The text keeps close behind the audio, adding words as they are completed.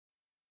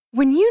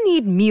When you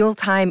need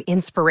mealtime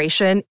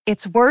inspiration,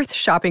 it's worth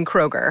shopping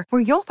Kroger,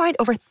 where you'll find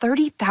over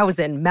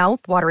 30,000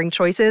 mouth-watering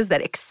choices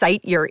that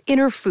excite your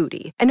inner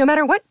foodie. And no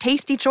matter what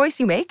tasty choice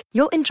you make,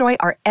 you'll enjoy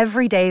our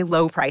everyday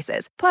low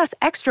prices, plus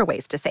extra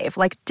ways to save,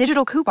 like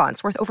digital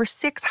coupons worth over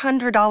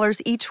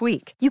 $600 each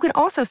week. You can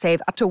also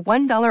save up to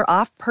 $1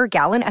 off per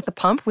gallon at the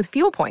pump with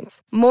fuel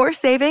points. More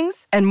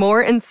savings and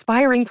more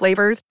inspiring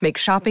flavors make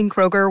shopping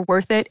Kroger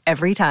worth it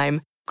every time.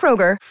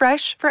 Kroger,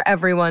 fresh for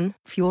everyone.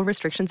 Fuel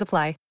restrictions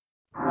apply.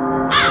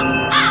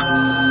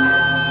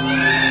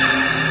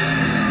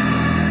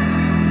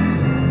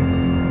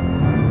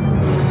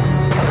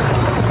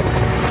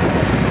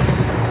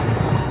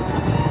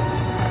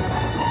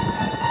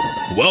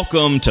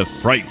 Welcome to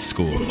Fright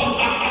School.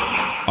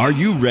 Are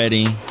you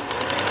ready?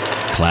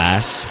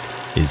 Class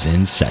is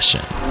in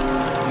session.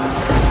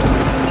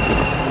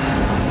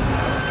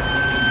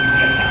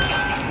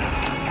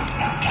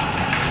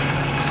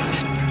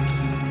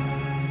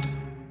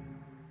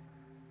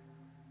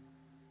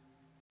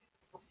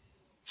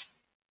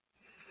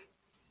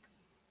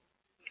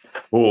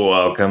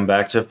 Welcome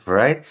back to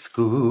Fright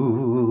School.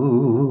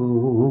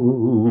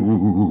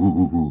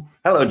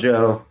 Hello,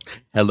 Joe.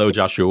 Hello,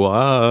 Joshua.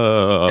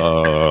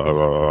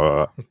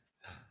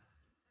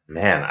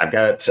 Man, I've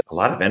got a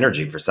lot of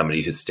energy for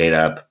somebody who stayed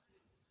up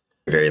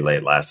very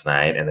late last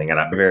night and then got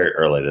up very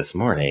early this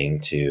morning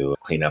to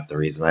clean up the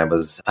reason I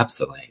was up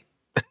so late.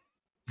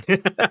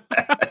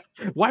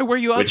 Why were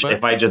you up? Which,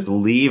 if I just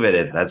leave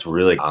it, that's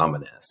really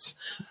ominous.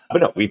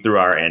 But no, we threw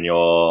our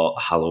annual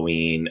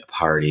Halloween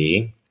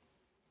party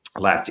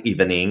last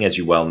evening, as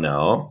you well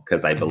know,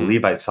 because I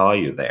believe I saw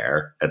you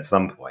there at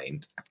some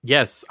point.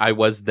 Yes, I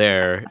was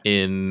there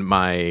in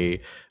my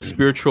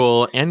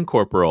spiritual and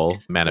corporal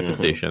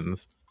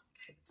manifestations.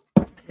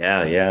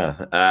 Yeah.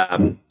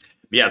 So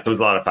it was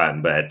a lot of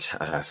fun, but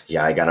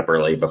I got up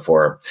early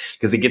before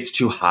because it gets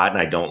too hot and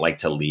I don't like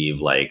to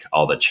leave like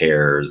all the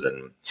chairs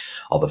and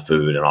all the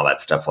food and all that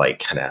stuff like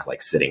kind of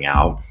like sitting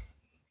out.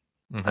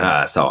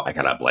 So I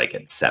got up like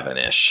at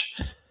 7-ish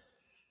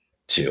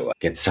to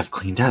get stuff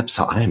cleaned up.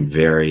 So I'm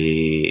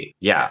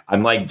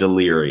I'm like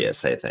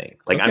delirious, I think.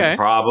 Like okay. I'm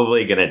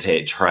probably going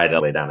to try to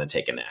lay down and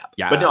take a nap.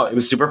 Yeah. But no, it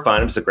was super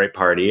fun. It was a great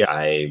party.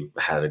 I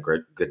had a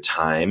good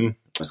time.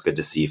 It was good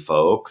to see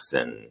folks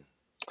and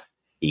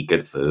eat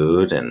good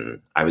food.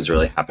 And I was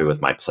really happy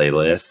with my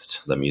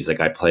playlist, the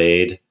music I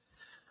played.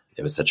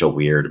 It was such a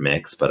weird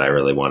mix, but I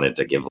really wanted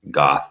to give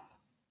goth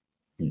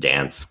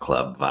dance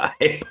club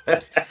vibe.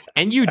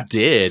 And you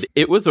did.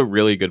 It was a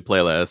really good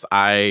playlist.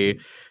 I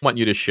want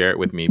you to share it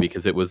with me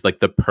because it was like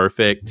the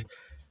perfect,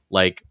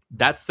 like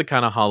that's the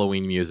kind of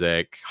Halloween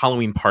music,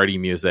 Halloween party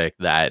music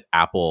that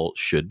Apple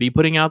should be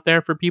putting out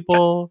there for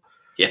people.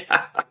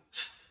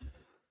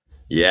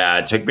 Yeah,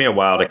 it took me a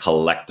while to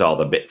collect all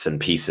the bits and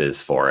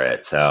pieces for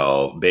it.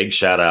 So big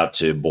shout out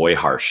to Boy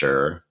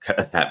Harsher,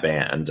 that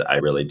band. I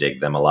really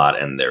dig them a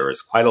lot. And there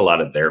was quite a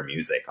lot of their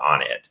music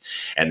on it.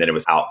 And then it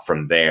was out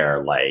from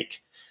there.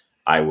 Like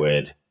I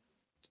would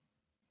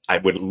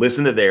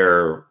listen to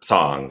their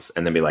songs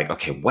and then be like,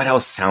 okay, what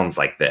else sounds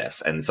like this?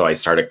 And so I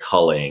started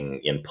culling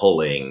and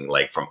pulling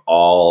like from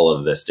all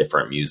of this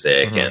different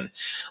music and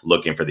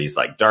looking for these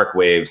like dark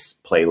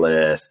waves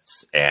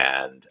playlists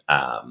and,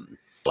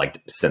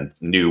 like some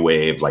new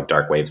wave, like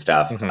dark wave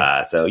stuff.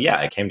 So yeah,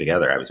 it came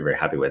together. I was very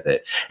happy with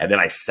it. And then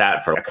I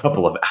sat for a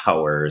couple of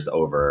hours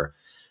over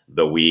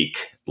the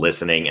week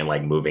listening and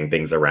like moving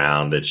things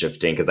around and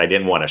shifting because I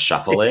didn't want to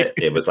shuffle it.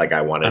 It was like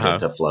I wanted it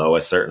to flow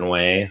a certain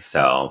way.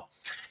 So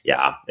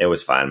yeah, it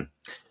was fun.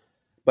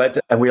 But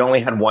we only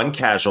had one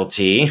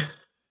casualty.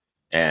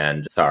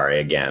 And sorry,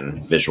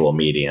 again, visual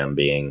medium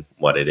being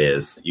what it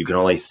is. You can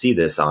only see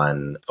this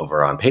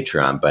over on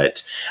Patreon,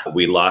 but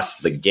we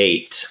lost the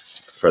gate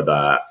for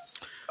the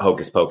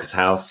Hocus Pocus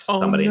house.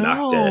 Somebody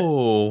knocked it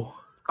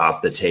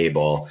off the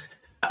table.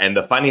 And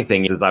the funny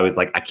thing is I was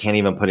like, I can't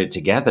even put it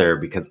together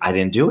because I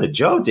didn't do it.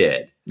 Joe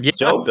did. Yeah.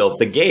 Joe built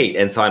the gate.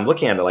 And so I'm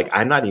looking at it like,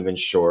 I'm not even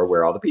sure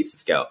where all the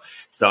pieces go.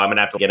 So I'm going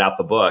to have to get out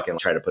the book and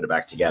try to put it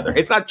back together.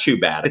 It's not too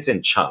bad. It's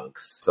in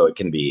chunks. So it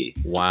can be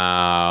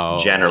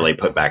generally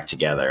put back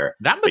together.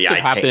 That must have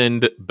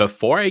happened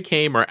before I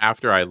came or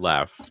after I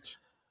left.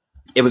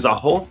 It was a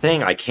whole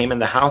thing. I came in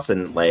the house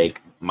and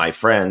like, our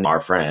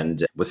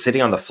friend was sitting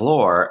on the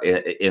floor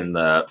in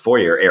the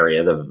foyer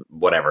area,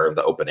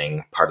 the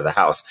opening part of the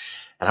house.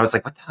 And I was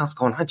like, what the hell's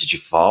going on? Did you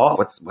fall?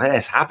 What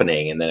is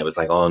happening? And then it was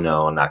like, oh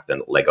no, I knocked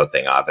the Lego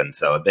thing off. And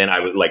so then I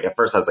was like, at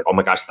first I was like, oh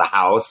my gosh, the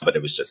house. But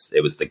it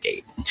was the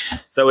gate.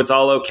 So it's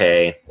all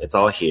okay. It's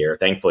all here.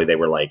 Thankfully, they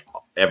were like,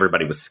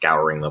 everybody was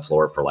scouring the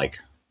floor for like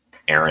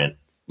errant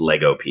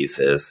Lego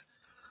pieces.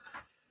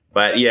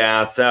 But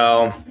yeah,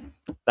 so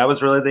that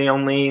was really the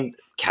only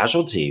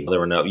casualty. There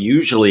were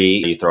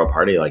usually you throw a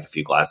party, like a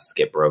few glasses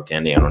get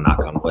broken,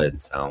 knock on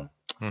wood. So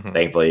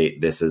thankfully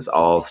this is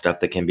all stuff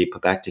that can be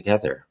put back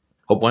together.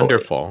 Hopefully.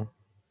 Wonderful.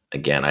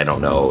 Again, I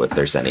don't know if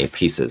there's any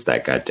pieces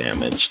that got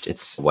damaged.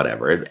 It's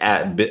whatever. It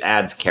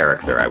adds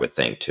character, I would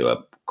think, to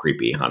a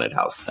creepy haunted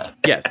house set.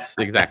 Yes,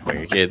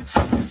 exactly.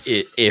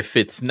 If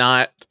it's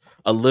not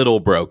a little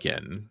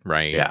broken,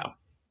 right? Yeah.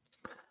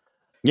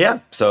 Yeah,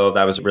 so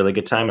that was a really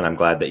good time, and I'm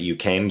glad that you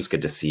came. It was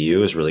good to see you.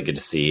 It was really good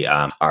to see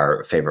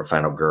our favorite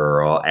final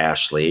girl,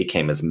 Ashley,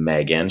 came as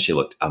Megan. She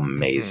looked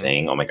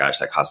amazing. Oh my gosh,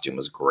 that costume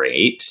was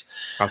great.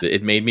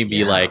 It made me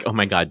be like, oh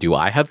my God, do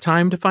I have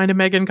time to find a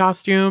Megan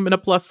costume in a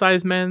plus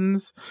size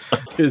men's?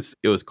 Because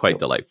it was quite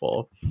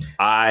delightful.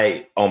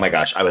 Oh my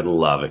gosh, I would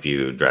love if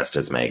you dressed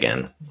as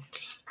Megan.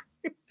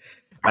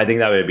 I think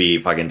that would be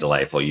fucking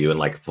delightful. You in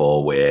like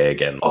full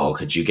wig, and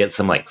could you get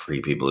some like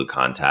creepy blue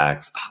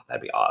contacts? Oh,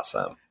 that'd be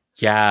awesome.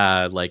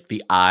 Yeah, like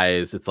the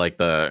eyes. It's like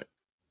the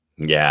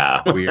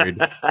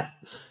weird.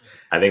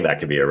 I think that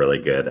could be a really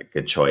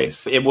good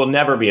choice. It will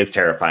never be as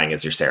terrifying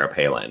as your Sarah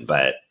Palin,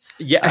 but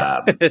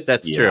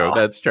that's true.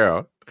 That's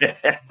true.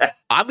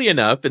 Oddly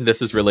enough, and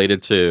this is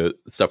related to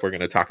stuff we're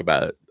going to talk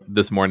about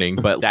this morning,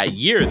 but that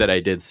year that I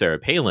did Sarah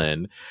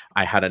Palin,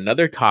 I had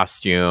another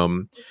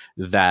costume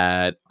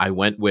that I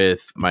went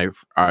with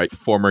our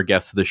former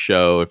guest of the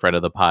show, a friend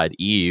of the pod,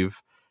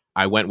 Eve.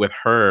 I went with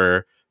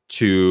her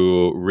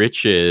to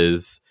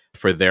Rich's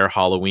for their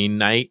Halloween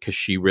night because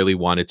she really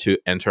wanted to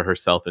enter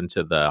herself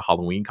into the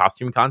Halloween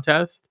costume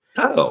contest.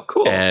 Oh,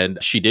 cool. And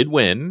she did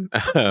win.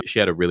 She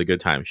had a really good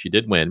time. She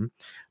did win.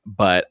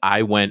 But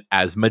I went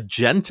as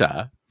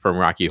Magenta from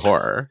Rocky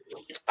Horror.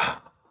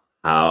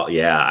 Oh,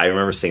 yeah. I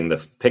remember seeing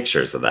the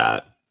pictures of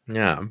that.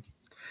 Yeah.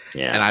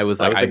 Yeah. And I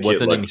was like, I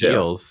wasn't in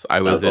heels.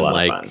 I was in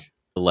like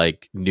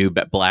black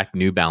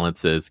New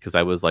Balances because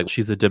I was like,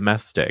 she's a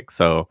domestic,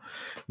 so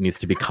needs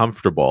to be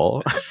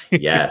comfortable.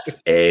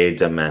 Yes, a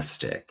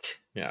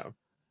domestic. Yeah.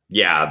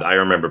 Yeah, I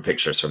remember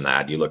pictures from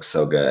that. You look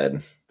so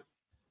good.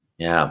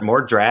 Yeah,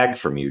 more drag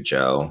from you,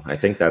 Joe. I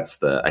think that's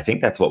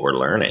what we're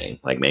learning.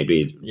 Like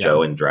maybe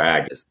Joe and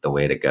drag is the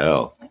way to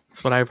go.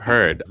 That's what I've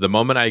heard. The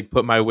moment I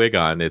put my wig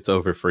on, it's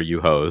over for you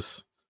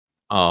hoes.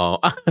 Oh,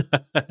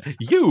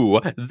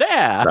 you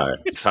there.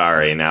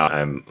 Sorry. Now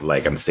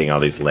I'm seeing all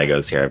these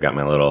Legos here. I've got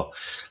my little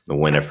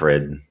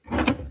Winifred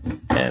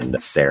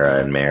and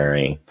Sarah and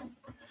Mary.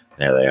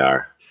 There they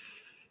are.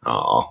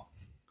 Oh,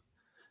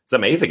 it's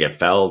amazing. It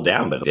fell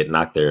down, but it didn't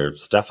knock their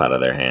stuff out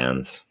of their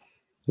hands.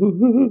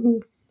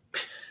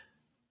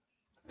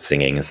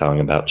 Singing a song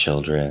about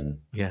children.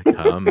 Yeah,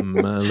 come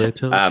a little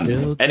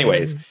children.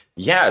 Anyways,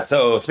 yeah,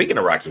 so speaking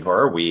of Rocky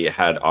Horror, we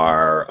had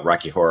our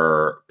Rocky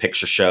Horror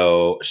picture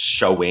show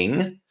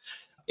showing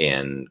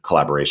in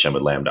collaboration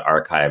with Lambda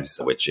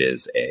Archives, which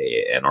is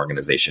an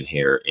organization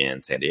here in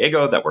San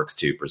Diego that works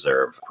to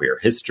preserve queer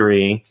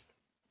history.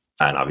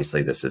 And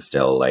obviously this is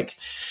still like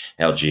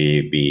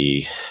LGBTQIA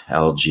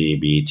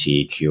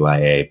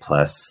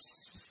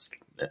plus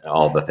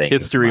all the things.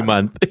 History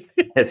Month.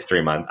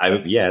 History Month. I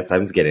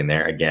was getting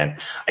there again.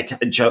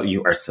 Joe,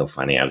 you are so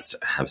funny. I was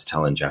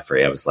telling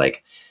Jeffrey, I was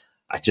like,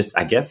 I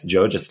guess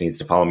Joe just needs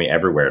to follow me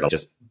everywhere to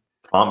just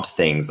prompt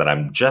things that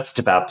I'm just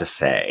about to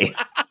say.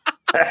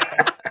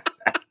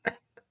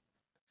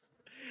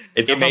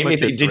 It made me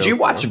think. Did you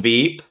watch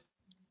Veep?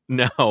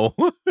 No.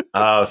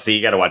 Oh, so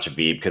you got to watch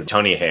Veep because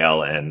Tony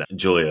Hale and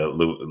Julia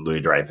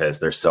Louis-Dreyfus,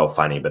 they're so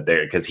funny, but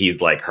because he's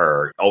like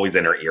her, always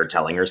in her ear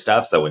telling her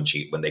stuff. So when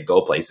they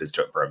go places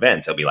for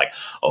events, he'll be like,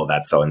 "Oh,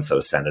 that's so and so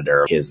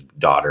senator. His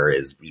daughter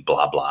is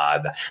blah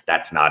blah.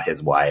 That's not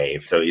his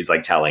wife." So he's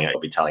like he'll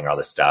be telling her all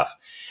this stuff.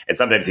 And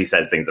sometimes he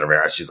says things that are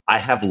very. I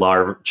have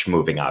large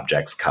moving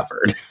objects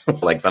covered.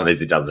 Like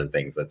sometimes he tells her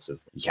things that's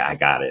just, yeah, I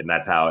got it, and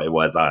that's how it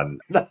was on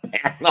the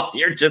panel.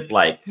 You're just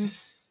like,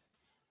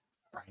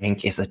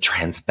 Frank is a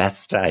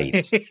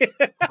transvestite.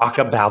 Talk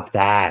about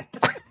that.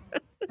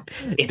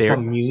 It's a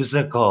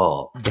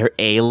musical. They're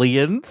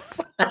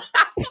aliens.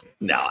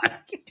 No.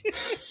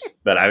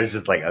 But I was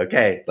just like,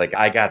 okay, like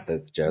I got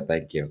this, Joe.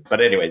 Thank you.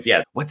 But anyways,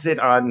 yeah. What's it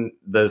on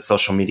the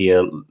social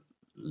media?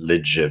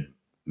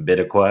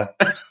 Ligibidiqua?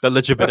 The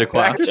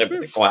Ligibidiqua.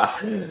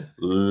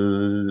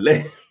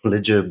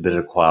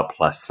 Ligibidiqua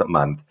plus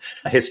month.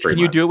 History Can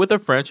month. you do it with a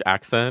French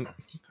accent?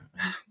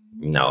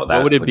 No, that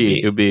what would it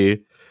be? It would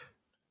be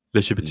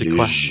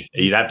Ligibidiqua.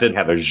 You'd have to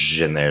have a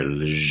j in there.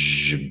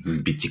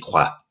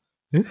 Ligibidiqua.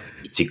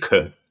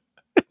 Bitique.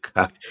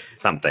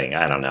 Something.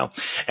 I don't know.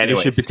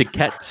 Anyways.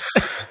 Ligibidiquette.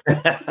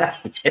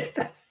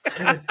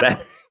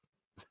 That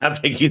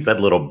sounds like you said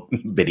little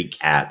bitty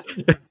cat.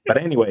 But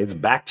anyways,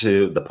 back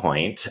to the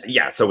point.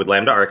 Yeah, so with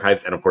Lambda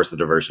Archives, and of course the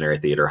Diversionary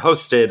Theater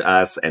hosted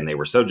us, and they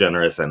were so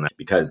generous, and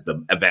because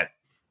the event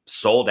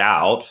sold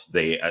out,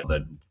 the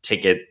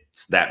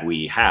tickets that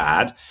we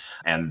had,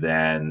 and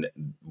then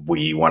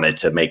we wanted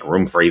to make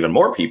room for even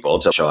more people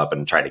to show up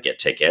and try to get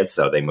tickets,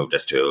 so they moved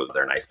us to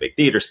their nice big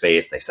theater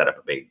space. They set up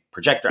a big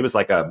projector. It was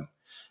like a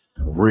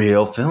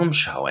real film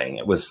showing.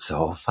 It was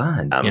so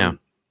fun.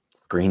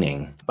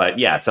 Screening. But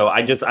yeah, so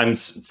I'm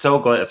so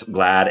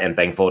glad and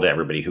thankful to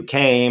everybody who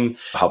came,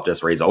 helped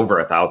us raise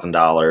over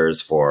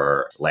 $1,000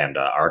 for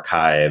Lambda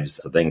Archives,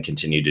 so then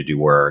continue to do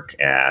work.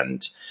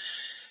 And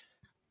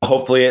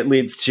hopefully it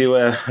leads to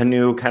a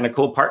new kind of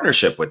cool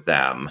partnership with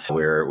them.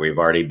 We've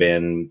already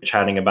been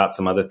chatting about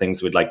some other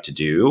things we'd like to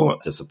do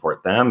to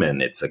support them.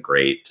 And it's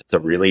a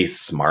really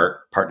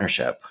smart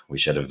partnership. We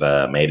should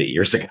have made it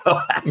years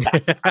ago.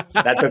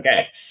 That's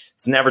okay.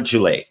 It's never too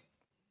late.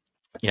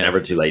 It's never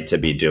too late to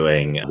be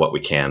doing what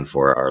we can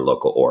for our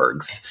local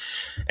orgs.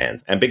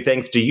 And big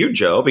thanks to you,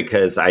 Joe,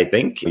 because I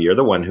think you're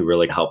the one who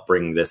really helped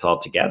bring this all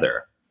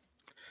together.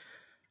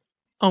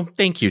 Oh,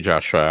 thank you,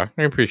 Joshua.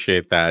 I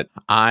appreciate that.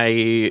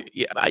 I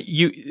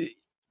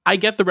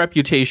get the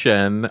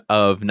reputation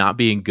of not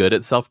being good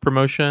at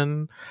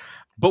self-promotion,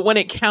 but when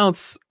it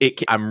counts,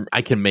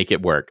 I can make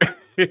it work.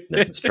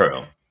 This is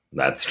true.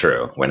 That's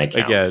true. When it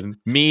counts. Again,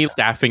 me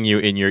staffing you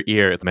in your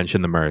ear,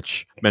 mention the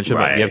merch. Mention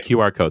that we have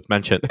QR codes.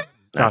 Mention.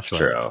 That's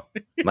true.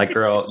 My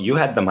girl, you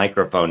had the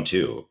microphone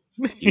too.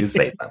 You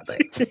say something.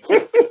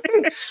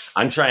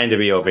 I'm trying to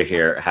be over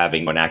here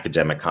having an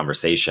academic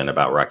conversation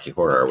about Rocky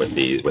Horror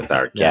with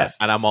our guests.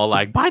 And I'm all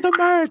like, buy the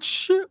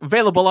merch.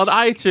 Available on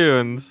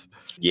iTunes.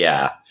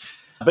 Yeah.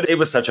 But it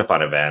was such a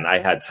fun event. I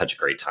had such a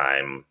great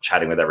time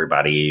chatting with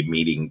everybody,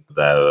 meeting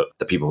the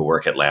people who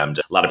work at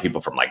Lambda. A lot of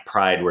people from like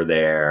Pride were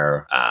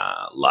there.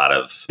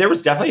 There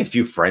was definitely a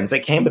few friends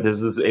that came, but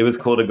it was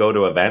cool to go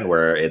to an event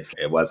where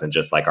it wasn't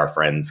just like our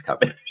friends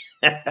coming.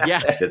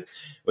 Yeah. It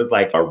was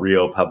like a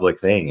real public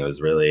thing. It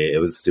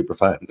was super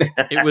fun.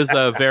 It was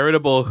a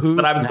veritable who's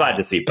But I was that? glad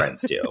to see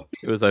friends too.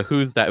 It was a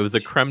who's that? It was a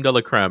creme de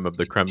la creme of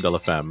the creme de la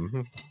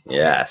femme.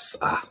 Yes.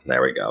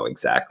 There we go.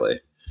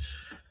 Exactly.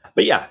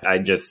 But yeah,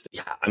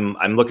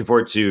 I'm looking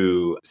forward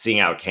to seeing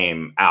how it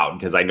came out,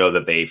 because I know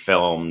that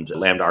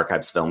Lambda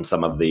Archives filmed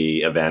some of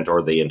the event,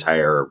 or the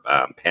entire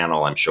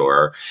panel, I'm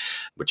sure,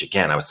 which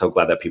again, I was so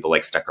glad that people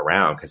stuck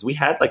around, because we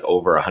had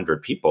over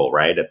 100 people,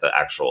 right, at the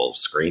actual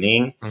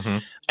screening. Mm-hmm.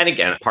 And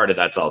again, part of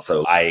that's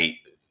also, I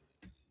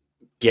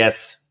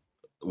guess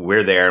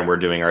we're there and we're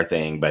doing our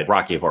thing, but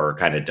Rocky Horror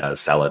kind of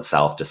does sell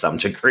itself to some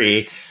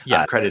degree.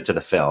 Yeah. Credit to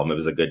the film. It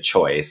was a good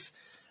choice.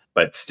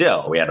 But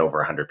still, we had over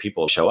 100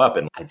 people show up,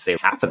 and I'd say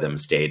half of them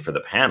stayed for the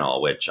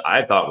panel, which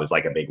I thought was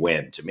like a big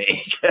win to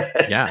me.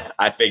 Yeah.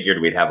 I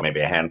figured we'd have maybe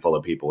a handful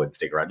of people would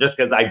stick around, just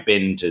because I've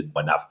been to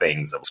enough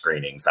things of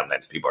screenings.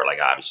 Sometimes people are like,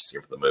 I was just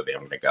here for the movie, I'm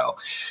going to go.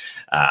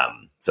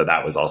 So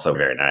that was also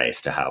very nice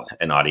to have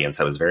an audience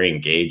that was very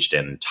engaged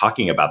in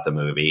talking about the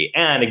movie.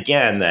 And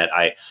again,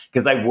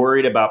 because I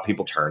worried about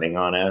people turning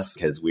on us,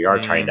 because we are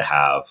trying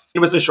to it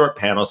was a short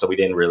panel, so we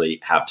didn't really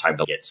have time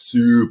to get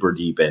super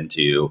deep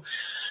into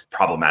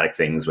problematic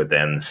things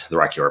within the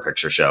Rocky Horror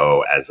Picture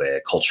Show as a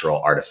cultural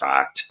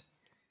artifact.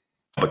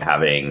 But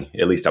having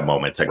at least a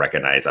moment to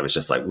recognize, I was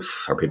just like,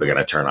 are people going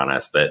to turn on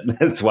us? But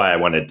that's why I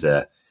called it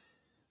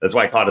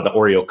the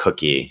Oreo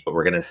cookie. But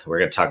we're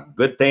gonna talk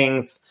good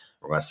things.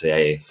 We're going to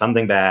say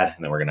something bad,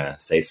 and then we're going to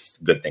say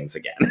good things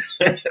again.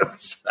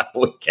 So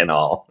we can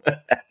all.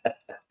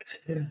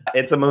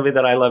 It's a movie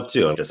that I love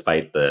too,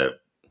 despite the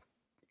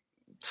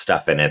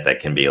stuff in it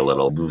that can be a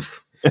little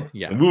woof.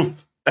 Yeah. Woof.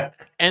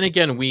 And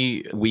again,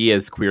 we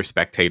as queer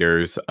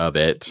spectators of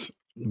it,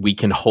 we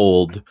can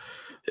hold,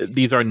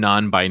 these are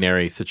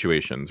non-binary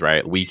situations,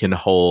 right? We can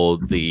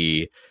hold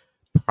the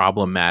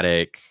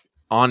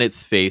on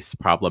its face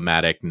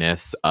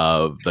problematicness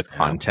of the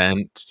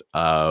content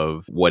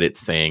of what it's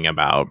saying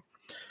about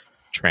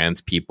trans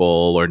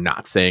people or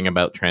not saying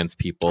about trans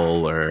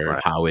people,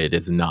 or how it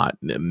is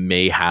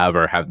may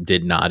have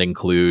did not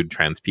include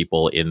trans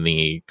people in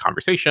the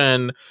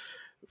conversation.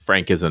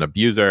 Frank is an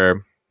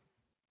abuser.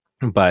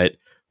 But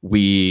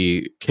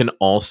we can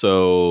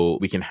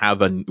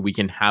have a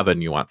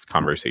nuanced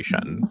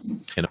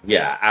conversation.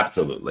 Yeah,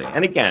 absolutely.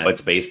 And again,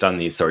 it's based on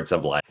these sorts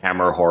of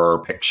Hammer horror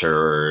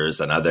pictures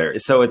and other.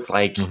 So it's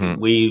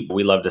we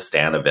love to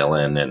stand a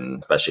villain, and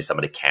especially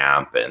somebody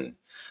camp. And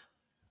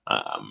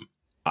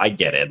I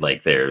get it.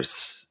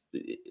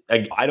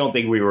 I don't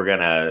think we were going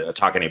to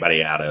talk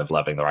anybody out of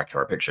loving the Rocky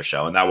Horror Picture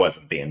Show. And that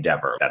wasn't the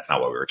endeavor. That's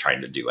not what we were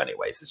trying to do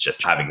anyways. It's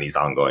just having these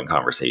ongoing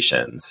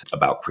conversations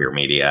about queer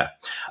media.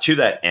 To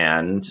that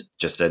end,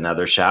 just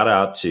another shout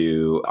out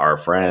to our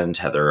friend,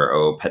 Heather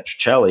O.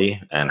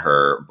 Petrocelli, and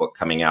her book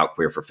coming out,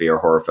 Queer for Fear,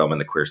 Horror Film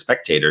and the Queer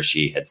Spectator.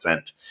 She had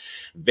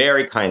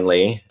very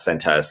kindly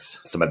sent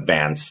us some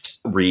advanced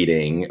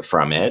reading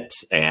from it,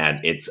 and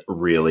it's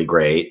really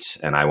great.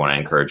 And I want to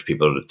encourage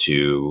people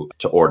to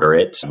order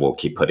it. We'll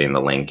keep putting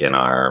the link in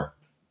our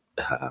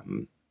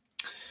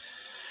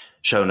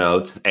show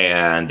notes,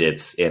 and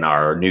it's in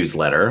our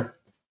newsletter,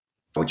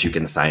 which you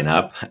can sign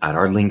up at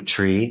our link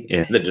tree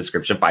in the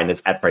description. Find us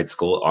at Fright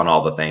School on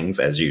all the things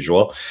as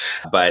usual.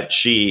 But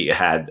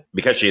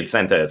because she had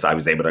sent us, I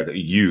was able to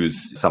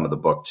use some of the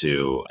book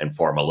to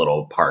inform a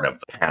little part of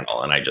the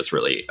panel. And I just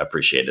really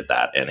appreciated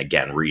that. And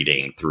again,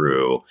 reading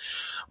through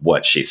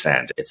what she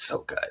sent, it's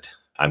so good.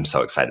 I'm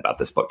so excited about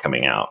this book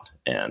coming out.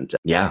 And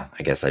yeah,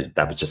 I guess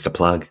that was just a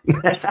plug.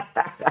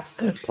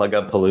 Plug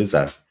up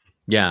Palooza.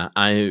 Yeah,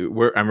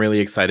 I'm really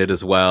excited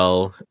as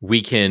well.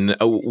 We can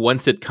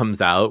once it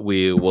comes out,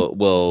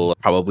 we'll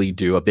probably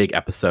do a big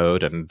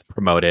episode and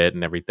promote it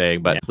and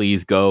everything. But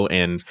please go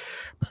and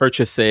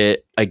purchase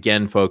it.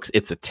 Again, folks,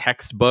 it's a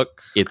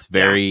textbook. It's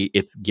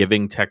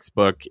giving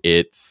textbook.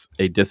 It's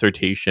a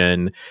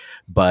dissertation,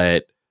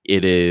 but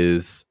it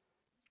is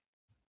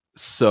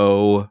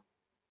so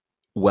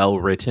well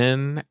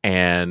written,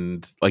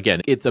 and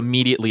again, it's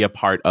immediately a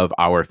part of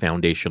our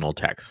foundational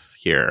texts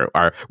here,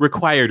 our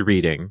required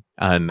reading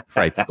on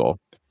Fright School.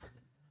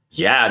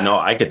 Yeah, no,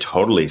 I could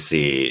totally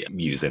see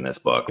using this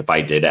book if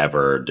I did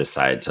ever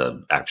decide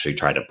to actually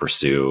try to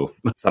pursue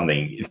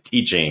something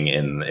teaching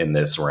in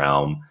this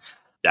realm.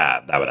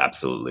 Yeah, that would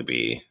absolutely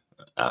be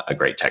a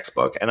great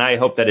textbook, and I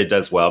hope that it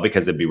does well,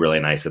 because it'd be really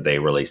nice if they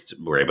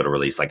were able to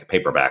release like a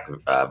paperback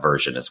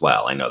version as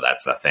well. I know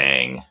that's a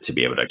thing, to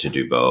be able to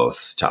do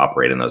both, to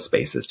operate in those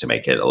spaces, to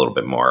make it a little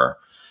bit more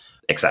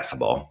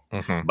accessible.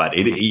 Mm-hmm. But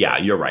yeah,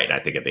 you're right. I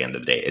think at the end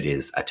of the day, it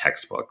is a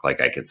textbook.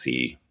 Like I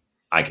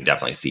could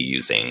definitely see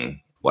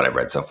using what I've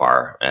read so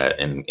far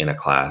in a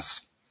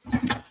class.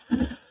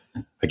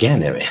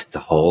 Again, it's a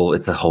whole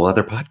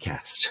other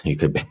podcast. You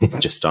could be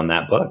just on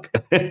that book.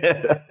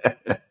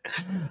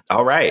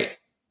 All right.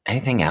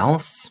 Anything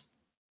else?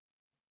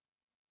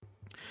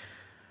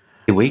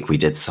 Week we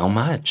did so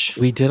much.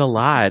 We did a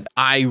lot.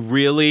 I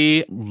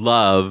really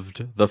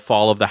loved The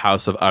Fall of the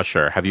House of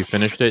Usher. Have you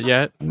finished it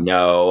yet?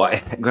 No,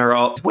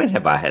 girl. When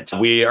have I had time?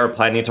 We are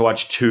planning to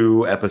watch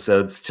 2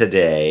 episodes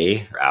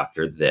today.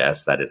 After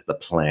this, that is the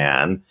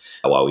plan,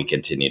 while we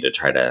continue to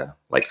try to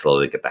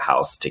slowly get the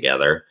house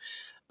together.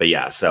 But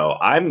yeah, so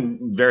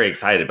I'm very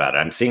excited about it.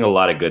 I'm seeing a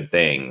lot of good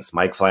things.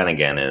 Mike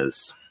Flanagan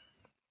is,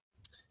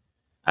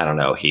 I don't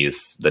know,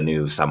 he's the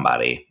new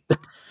somebody.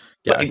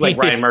 Yeah, like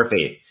Ryan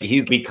Murphy.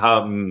 He's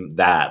become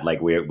that.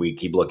 Like we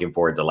keep looking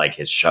forward to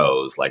his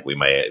shows, like we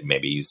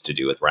maybe used to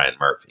do with Ryan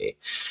Murphy.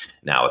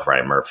 Now with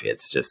Ryan Murphy,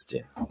 it's just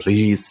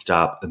please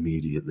stop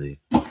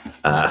immediately.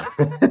 I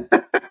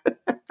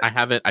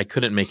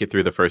couldn't make it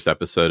through the first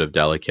episode of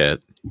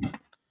Delicate.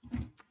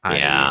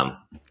 I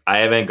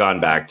haven't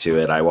gone back to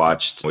it.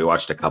 We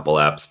watched a couple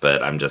eps,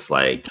 but I'm just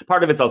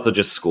part of it's also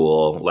just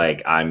school.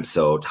 I'm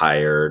so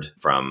tired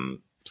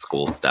from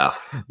school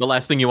stuff. The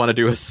last thing you want to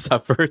do is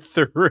suffer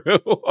through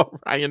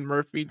Ryan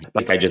Murphy.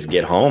 I just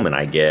get home and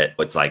I get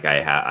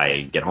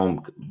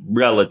home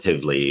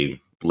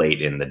relatively late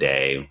in the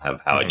day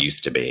of how it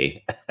used to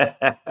be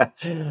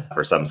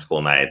for some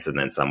school nights and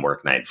then some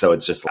work nights. So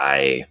it's just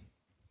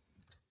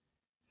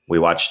we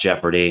watch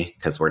Jeopardy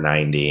because we're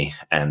 90,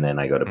 and then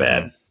I go to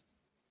bed.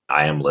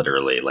 I am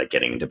literally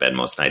getting to bed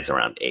most nights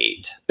around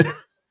 8.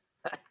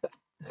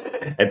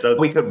 And so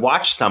we could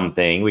watch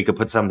something, we could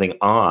put something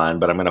on,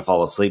 but I'm going to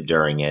fall asleep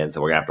during it.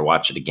 So we're going to have to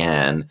watch it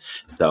again.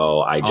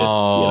 So I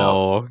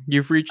just,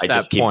 you've reached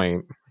that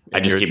point. I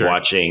just keep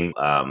watching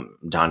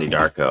Donnie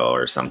Darko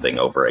or something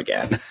over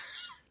again.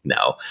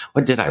 No.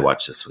 What did I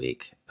watch this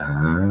week?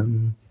 I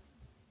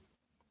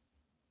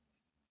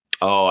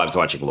was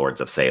watching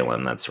Lords of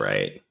Salem. That's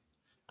right.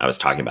 I was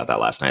talking about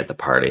that last night at the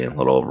party. A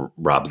little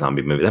Rob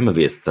Zombie movie. That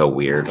movie is so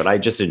weird, but I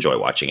just enjoy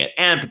watching it.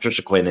 And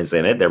Patricia Quinn is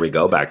in it. There we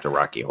go. Back to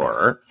Rocky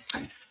Horror.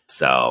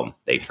 So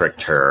they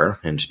tricked her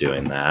into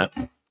doing that.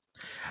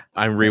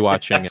 I'm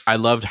rewatching. I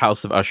loved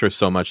House of Usher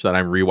so much that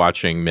I'm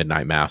rewatching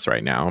Midnight Mass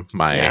right now.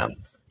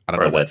 I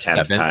don't know, the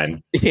 10th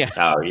time. Yeah.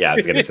 Oh, yeah. I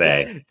was going to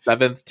say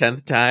 7th,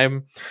 10th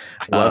time.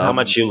 I love how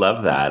much you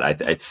love that.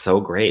 It's so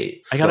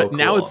great. Cool.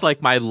 Now it's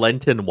like my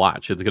Lenten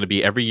watch. It's going to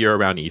be every year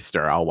around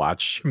Easter. I'll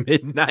watch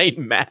Midnight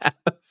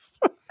Mass.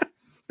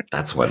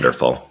 That's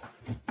wonderful.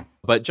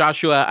 But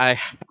Joshua,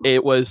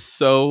 it was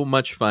so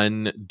much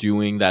fun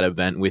doing that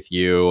event with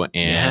you,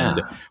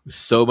 and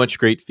so much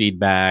great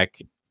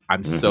feedback.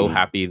 I'm so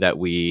happy that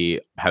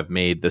we have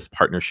made this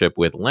partnership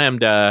with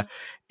Lambda.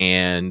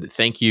 And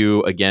thank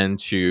you again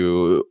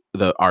to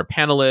our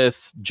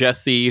panelists,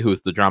 Jesse,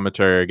 who's the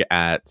dramaturg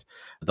at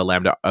the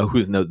Lambda,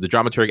 who's the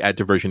dramaturg at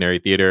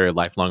Diversionary Theater,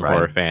 lifelong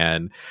horror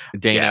fan.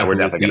 Dana, we're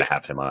definitely going to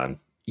have him on.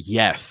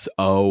 Yes.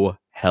 Oh,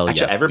 hell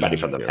yes. Actually, everybody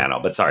from the panel.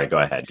 But sorry, go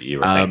ahead. You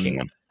were thanking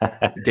him.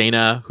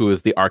 Dana, who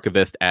is the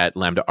archivist at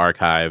Lambda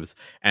Archives,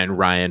 and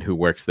Ryan, who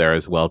works there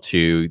as well,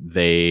 too.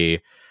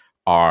 They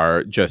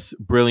are just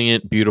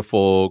brilliant,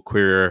 beautiful,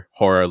 queer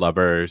horror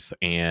lovers.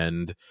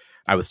 And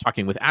I was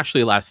talking with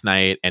Ashley last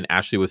night, and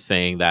Ashley was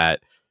saying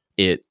that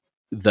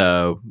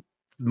the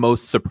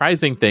most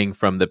surprising thing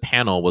from the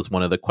panel was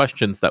one of the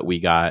questions that we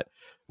got,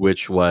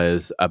 which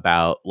was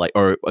about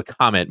or a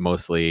comment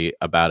mostly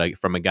about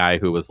from a guy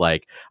who was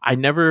like, I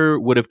never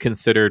would have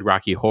considered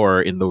Rocky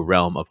Horror in the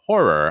realm of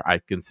horror. I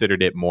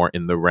considered it more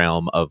in the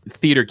realm of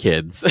theater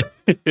kids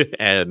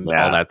and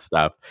all that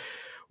stuff,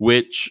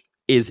 which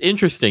is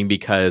interesting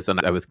because, and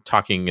I was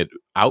talking it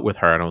out with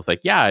her, and I was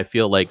like, yeah, I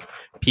feel like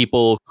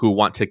people who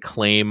want to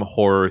claim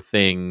horror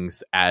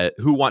things but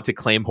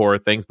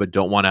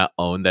don't want to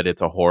own that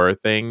it's a horror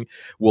thing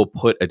will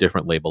put a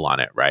different label on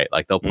it, right?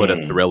 Like they'll put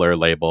a thriller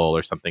label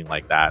or something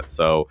like that.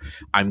 So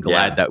I'm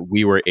glad that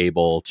we were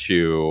able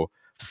to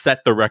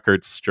set the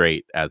record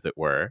straight, as it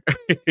were.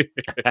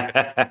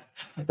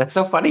 That's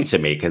so funny to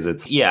me because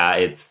it's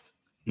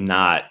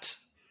not, it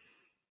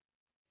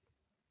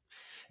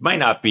might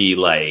not be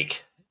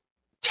like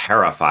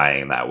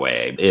terrifying that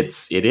way. It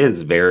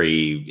is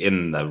very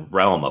in the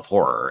realm of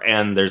horror,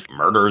 and there's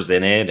murders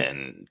in it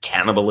and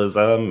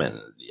cannibalism and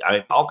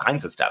all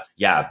kinds of stuff.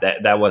 Yeah,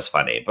 that was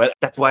funny, but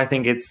that's why I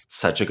think it's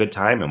such a good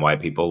time and why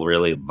people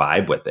really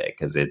vibe with it,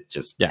 because it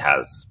just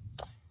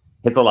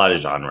it's a lot of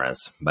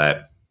genres.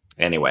 But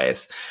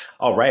anyways,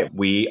 all right,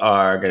 we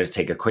are going to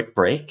take a quick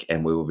break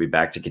and we will be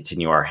back to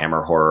continue our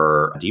Hammer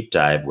Horror deep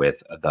dive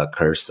with The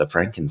Curse of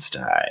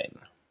Frankenstein.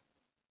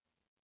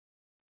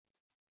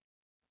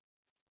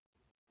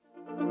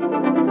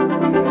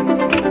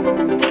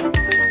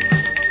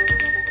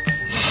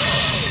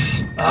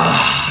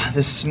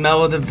 The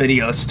smell of the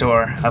video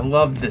store. I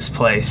love this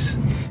place.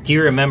 Do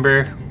you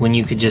remember when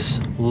you could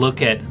just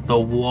look at the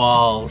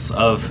walls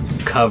of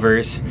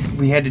covers?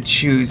 We had to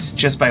choose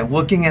just by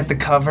looking at the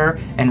cover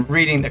and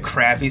reading the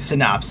crappy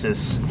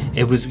synopsis.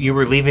 You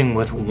were leaving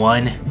with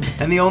one.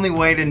 And the only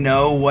way to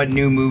know what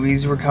new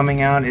movies were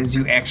coming out is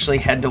you actually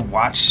had to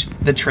watch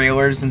the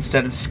trailers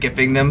instead of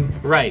skipping them.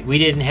 Right, we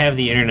didn't have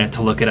the internet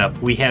to look it up.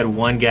 We had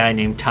one guy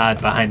named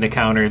Todd behind the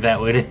counter that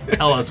would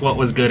tell us what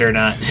was good or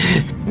not.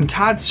 And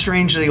Todd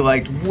strangely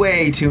liked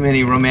way too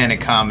many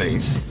romantic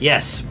comedies.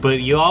 Yes,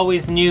 but you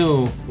always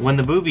knew when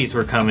the boobies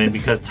were coming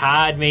because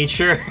Todd made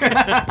sure.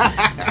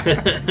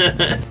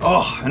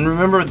 Oh, and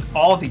remember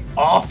all the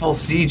awful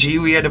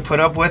CG we had to put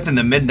up with in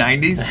the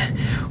mid-90s?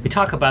 We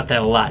talk about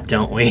that a lot,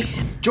 don't we?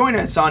 Join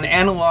us on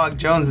Analog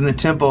Jones and the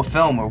Tempo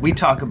Film, where we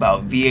talk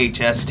about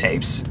VHS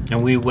tapes.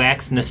 And we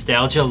wax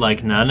nostalgia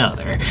like none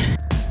other.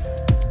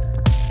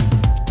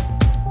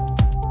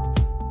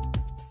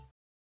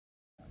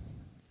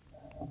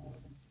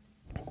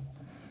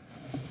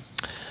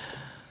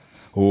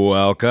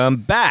 Welcome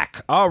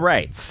back. All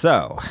right,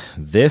 so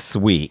this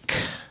week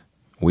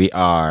we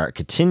are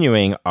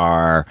continuing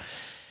our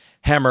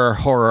Hammer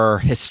Horror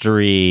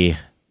history.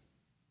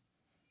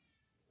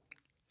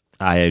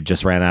 I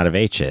just ran out of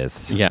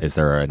H's. Yeah. Is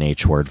there an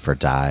H word for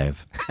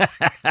dive?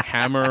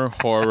 Hammer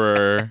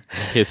Horror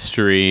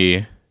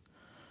history.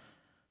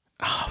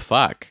 Oh,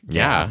 fuck.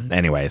 Yeah.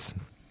 Anyways,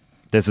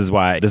 this is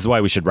why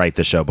we should write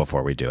the show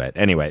before we do it.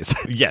 Anyways,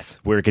 yes,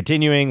 we're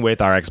continuing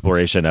with our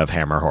exploration of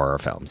Hammer Horror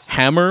films.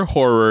 Hammer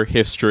Horror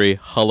history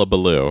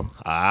Hullabaloo.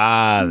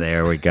 Ah,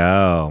 there we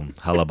go.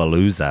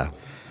 Hullabalooza.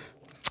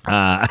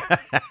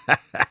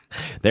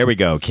 There we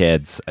go,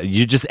 kids.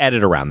 You just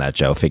edit around that,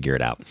 Joe. Figure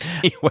it out.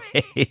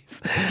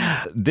 Anyways,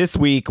 this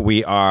week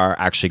we are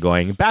actually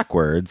going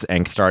backwards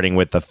and starting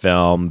with the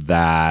film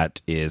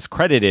that is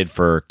credited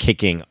for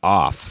kicking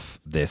off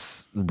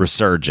this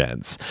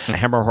resurgence.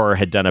 Hammer Horror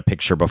had done a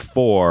picture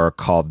before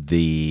called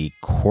The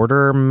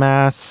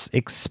Quartermass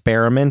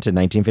Experiment in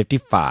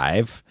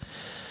 1955.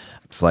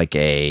 It's like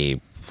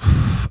I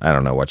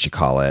don't know what you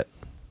call it.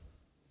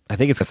 I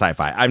think it's a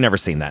sci-fi. I've never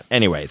seen that.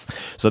 Anyways,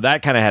 so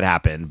that kind of had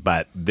happened,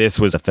 but this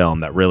was a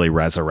film that really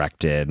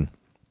resurrected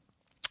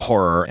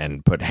horror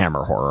and put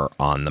Hammer Horror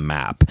on the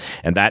map.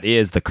 And that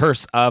is The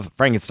Curse of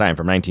Frankenstein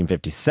from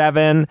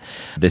 1957.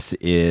 This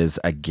is,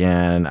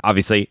 again,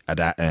 obviously,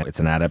 it's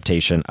an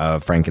adaptation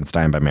of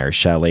Frankenstein by Mary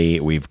Shelley.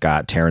 We've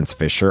got Terrence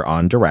Fisher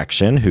on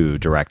direction, who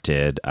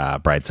directed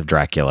Brides of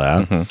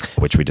Dracula,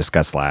 which we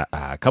discussed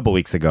a couple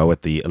weeks ago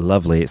with the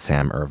lovely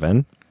Sam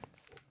Irvin.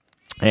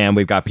 And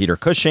we've got Peter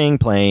Cushing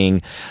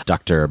playing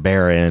Dr.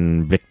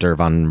 Baron Victor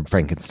von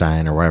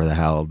Frankenstein, or whatever the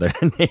hell their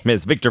name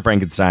is, Victor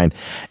Frankenstein,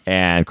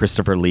 and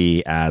Christopher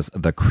Lee as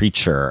the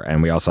creature.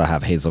 And we also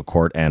have Hazel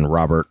Court and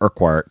Robert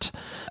Urquhart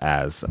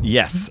as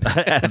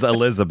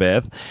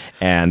Elizabeth,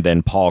 and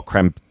then Paul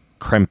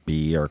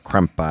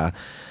Krempa,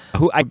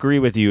 who I agree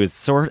with you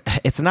is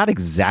it's not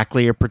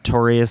exactly a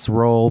Pretorius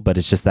role, but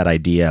it's just that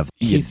idea of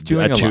he's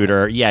doing a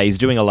tutor. Yeah, he's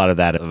doing a lot of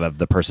that of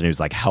the person who's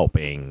like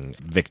helping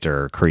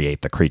Victor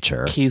create the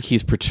creature.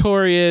 He's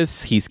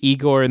Pretorius. He's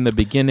Igor in the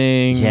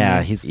beginning.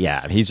 Yeah,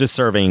 he's just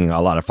serving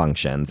a lot of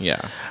functions.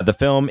 Yeah. The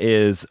film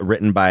is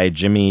written by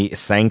Jimmy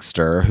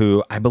Sangster,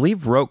 who I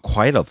believe wrote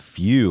quite a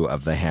few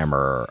of the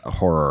Hammer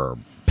Horror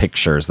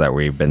pictures that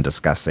we've been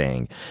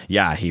discussing.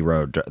 Yeah, he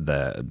wrote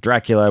the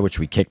Dracula, which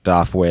we kicked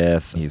off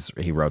with.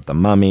 He wrote The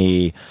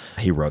Mummy.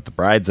 He wrote The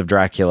Brides of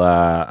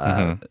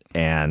Dracula.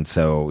 And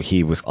so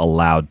he was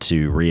allowed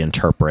to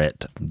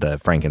reinterpret the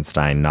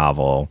Frankenstein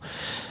novel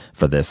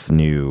for this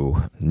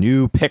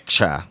new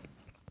picture.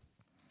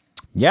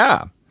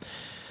 Yeah.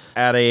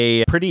 At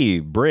a pretty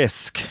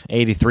brisk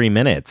 83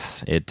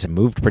 minutes. It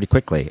moved pretty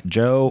quickly.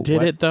 Joe,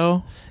 Did it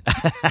though?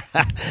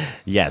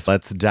 Yes,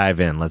 let's dive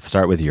in. Let's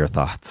start with your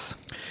thoughts.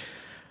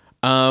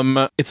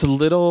 It's a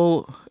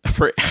little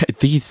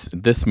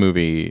this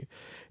movie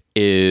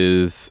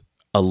is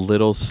a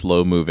little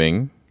slow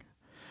moving,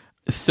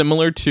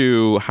 similar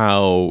to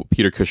how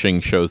Peter Cushing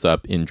shows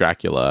up in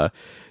Dracula.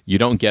 You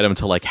don't get him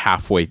till like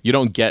halfway. You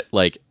don't get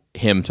like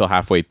him till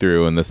halfway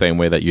through in the same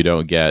way that you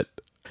don't get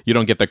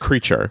the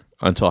creature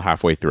until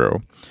halfway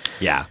through.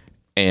 Yeah.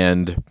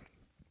 And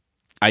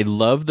I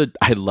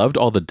loved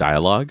all the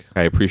dialogue.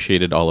 I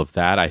appreciated all of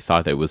that. I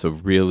thought that was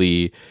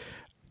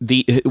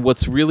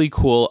what's really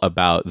cool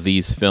about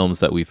these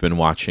films that we've been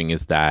watching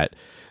is that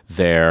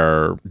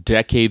they're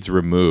decades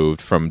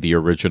removed from the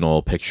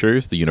original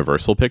pictures, the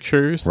Universal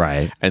pictures.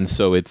 Right. And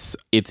so it's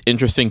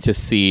interesting to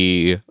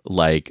see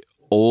like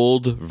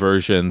old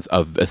versions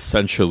of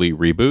essentially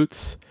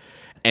reboots.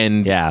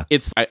 And yeah,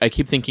 I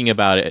keep thinking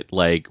about it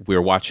like when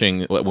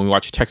we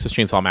watched Texas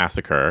Chainsaw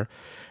Massacre,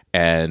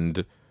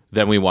 and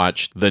then we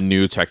watched the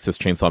new Texas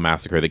Chainsaw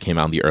Massacre that came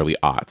out in the early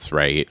aughts,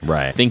 right?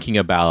 Right. Thinking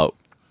about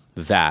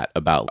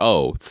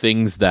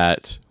things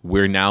that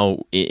we're now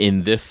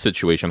in this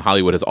situation.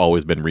 Hollywood has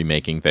always been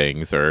remaking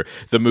things, or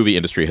the movie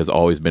industry has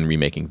always been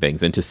remaking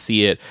things. And to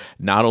see it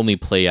not only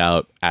play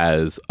out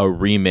as a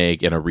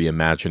remake and a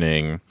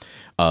reimagining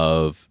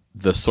of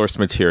the source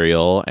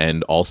material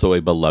and also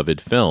a beloved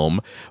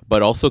film,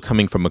 but also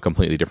coming from a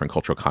completely different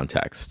cultural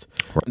context.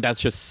 That's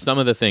just some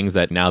of the things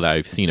that now that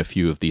I've seen a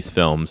few of these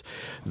films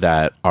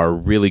that are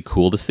really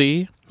cool to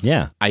see.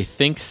 Yeah. I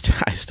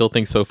still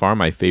think so far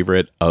my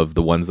favorite of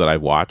the ones that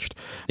I've watched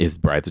is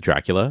Brides of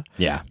Dracula.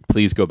 Yeah.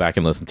 Please go back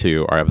and listen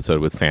to our episode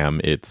with Sam.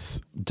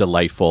 It's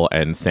delightful,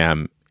 and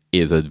Sam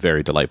is a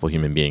very delightful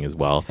human being as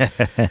well.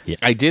 Yeah.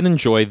 I did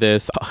enjoy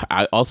this.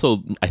 I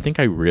think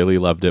I really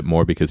loved it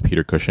more because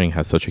Peter Cushing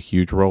has such a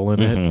huge role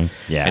in it.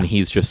 Yeah. And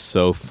he's just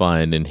so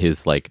fun, and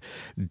his like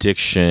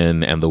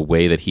diction and the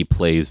way that he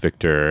plays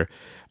Victor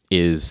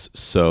is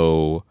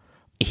so...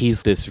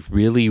 He's this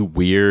really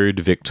weird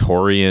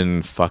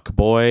Victorian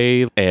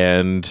fuckboy,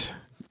 and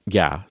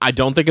yeah, I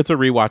don't think it's a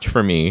rewatch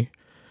for me,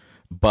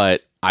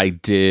 but I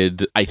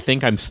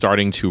think I'm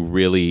starting to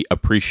really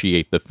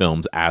appreciate the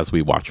films as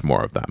we watch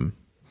more of them.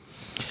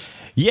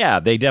 Yeah,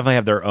 they definitely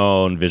have their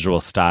own visual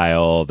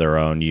style, their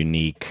own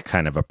unique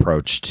kind of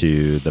approach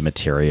to the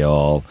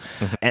material.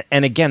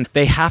 And again,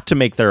 they have to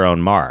make their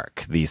own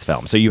mark, these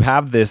films. So you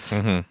have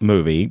this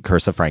movie,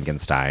 Curse of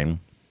Frankenstein,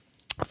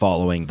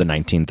 following the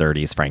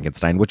 1930s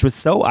Frankenstein, which was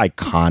so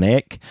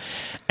iconic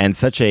and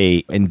such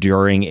a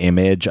enduring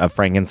image of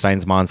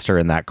Frankenstein's monster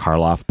in that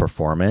Karloff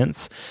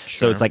performance.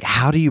 Sure. So it's like,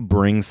 how do you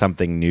bring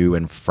something new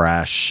and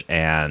fresh,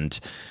 and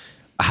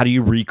how do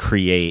you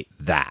recreate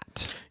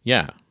that?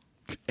 Yeah.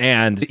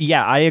 And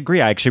yeah, I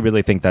agree. I actually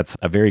really think that's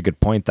a very good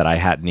point that I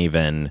hadn't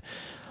even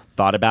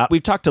thought about.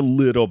 We've talked a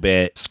little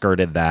bit,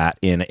 skirted that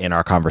in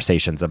our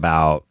conversations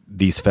about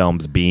these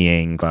films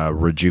being a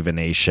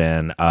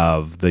rejuvenation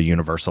of the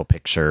Universal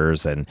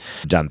pictures and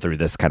done through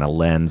this kind of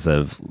lens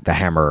of the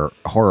Hammer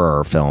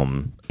horror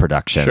film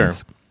productions.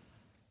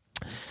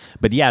 Sure.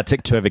 But yeah,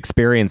 to have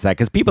experienced that,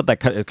 because people that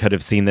could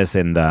have seen this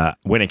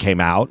when it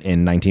came out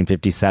in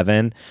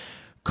 1957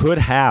 could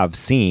have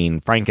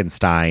seen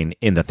Frankenstein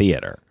in the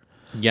theater.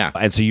 Yeah.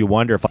 And so you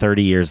wonder if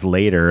 30 years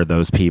later,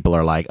 those people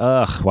are like,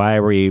 ugh, why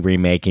are we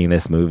remaking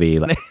this movie?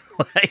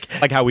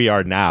 like how we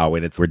are now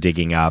when we're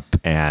digging up,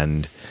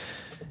 and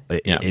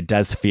it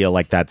does feel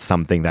like that's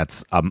something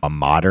that's a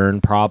modern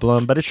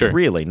problem, but it's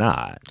really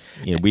not.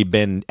 You know, we've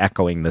been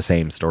echoing the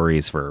same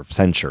stories for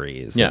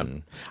centuries. Yeah.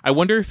 And I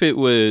wonder if it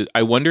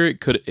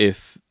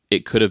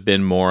could have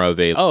been more of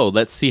a,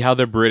 let's see how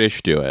the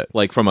British do it,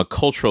 like from a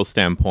cultural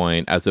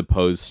standpoint, as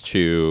opposed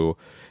to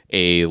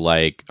a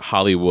like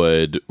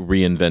Hollywood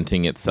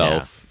reinventing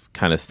itself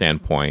kind of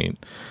standpoint,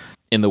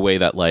 in the way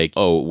that like,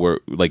 we're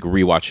like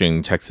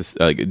rewatching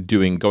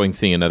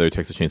seeing another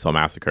Texas Chainsaw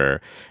Massacre,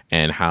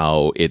 and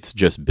how it's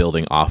just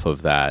building off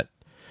of that,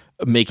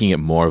 making it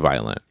more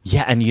violent.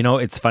 Yeah, and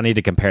it's funny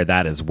to compare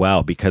that as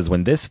well, because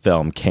when this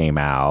film came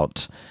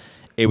out,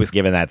 it was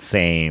given that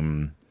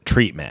same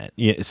treatment.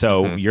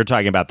 So you're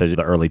talking about the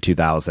early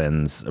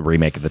 2000s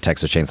remake of the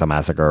Texas Chainsaw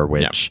Massacre,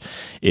 which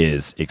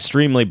is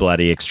extremely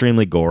bloody,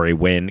 extremely gory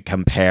when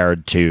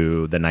compared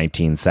to the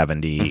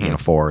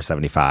 1974,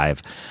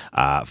 75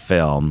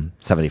 film,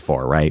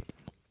 74, right?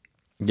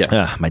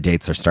 Yeah. My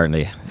dates are starting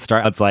to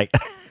start. It's like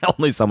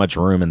only so much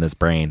room in this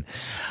brain.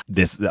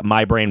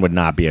 My brain would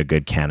not be a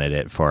good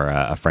candidate for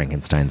a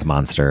Frankenstein's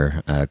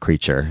monster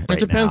creature. It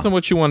depends on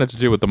what you wanted to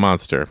do with the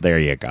monster. There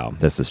you go.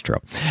 This is true.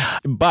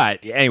 But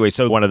anyway,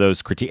 so one of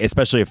those critiques,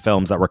 especially of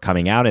films that were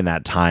coming out in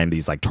that time,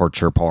 these like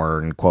torture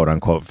porn, quote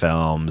unquote,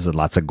 films, and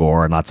lots of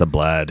gore and lots of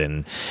blood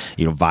and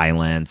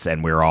violence,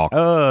 and we were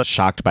all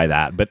shocked by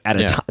that. But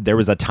at there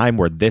was a time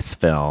where this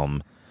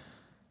film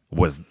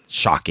was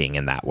shocking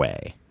in that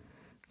way.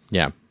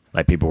 Yeah.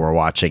 Like people were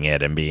watching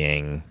it and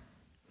being,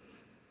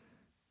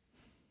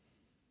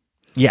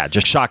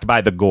 just shocked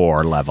by the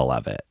gore level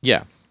of it.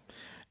 Yeah.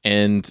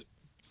 And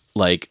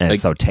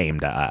it's so tame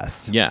to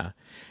us. Yeah.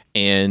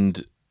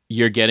 And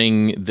you're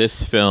getting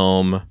this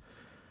film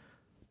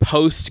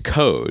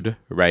post-code,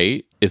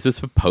 right? Is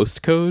this a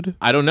post-code?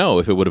 I don't know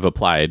if it would have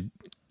applied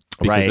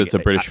because it's a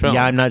British film.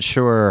 Yeah, I'm not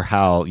sure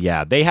how.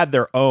 Yeah, they had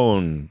their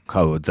own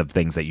codes of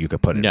things that you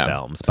could put in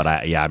films, but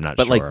I'm not sure.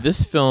 But like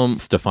this film,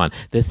 Stefan,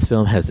 this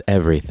film has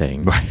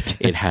everything. Right.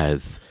 It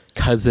has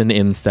cousin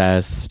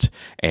incest,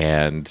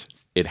 and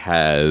it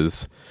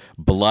has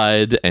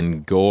blood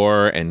and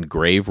gore and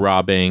grave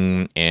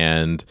robbing.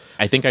 And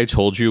I think I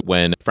told you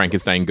when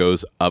Frankenstein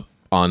goes up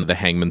on the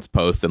hangman's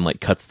post and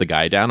like cuts the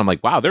guy down, I'm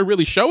like, wow, they're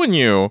really showing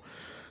you.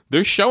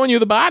 They're showing you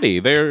the body.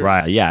 They're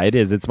right. Yeah, it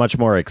is. It's much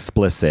more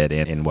explicit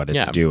in what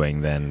it's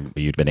doing than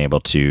you'd been able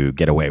to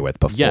get away with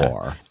before.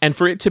 Yeah. And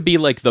for it to be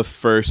like the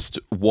first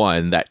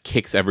one that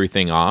kicks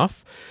everything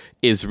off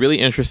is really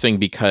interesting,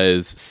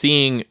 because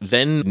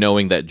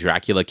knowing that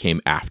Dracula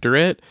came after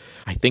it,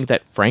 I think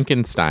that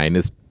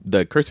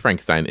the Curse of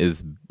Frankenstein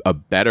is a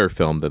better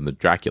film than the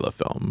Dracula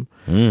film.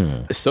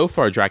 So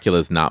far, Dracula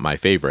is not my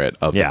favorite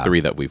of the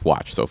three that we've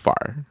watched so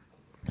far.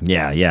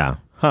 Yeah.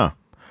 Huh.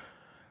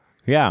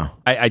 Yeah,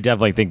 I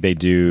definitely think they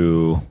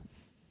do.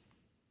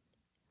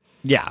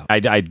 Yeah,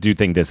 I do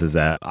think this is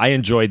I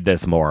enjoyed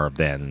this more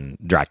than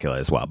Dracula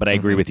as well. But I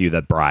agree with you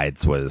that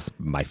Brides was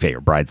my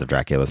favorite. Brides of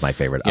Dracula was my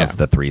favorite of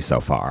the three so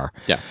far.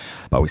 Yeah.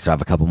 But we still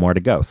have a couple more to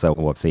go, so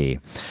we'll see.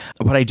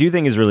 What I do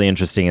think is really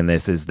interesting in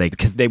this is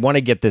because they want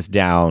to get this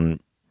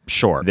down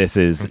short.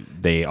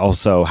 They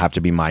also have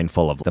to be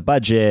mindful of the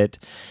budget.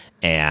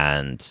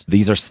 And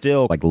these are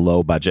still like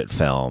low budget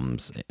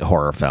films,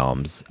 horror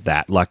films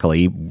that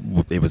luckily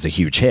it was a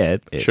huge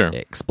hit. It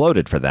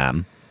exploded for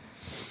them.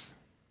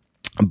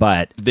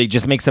 But they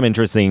just make some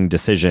interesting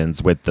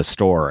decisions with the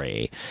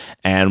story.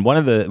 And one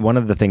of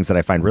the things that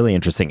I find really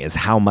interesting is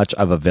how much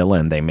of a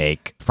villain they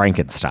make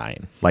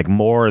Frankenstein. Like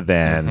more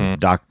than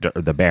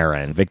the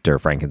Baron, Victor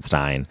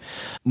Frankenstein.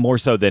 More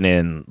so than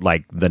in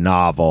like the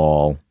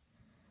novel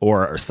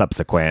or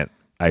subsequent,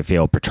 I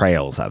feel,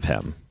 portrayals of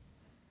him.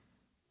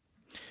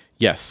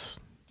 Yes.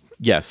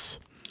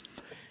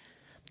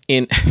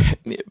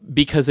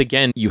 Because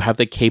again, you have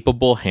the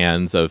capable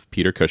hands of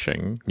Peter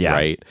Cushing,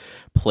 right?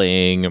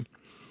 Playing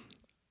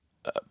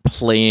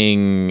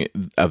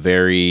a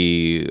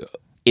very,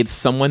 it's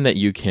someone that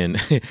you can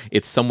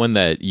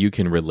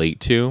relate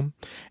to.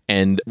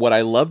 And what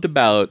I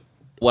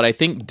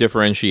think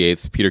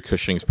differentiates Peter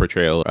Cushing's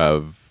portrayal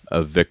of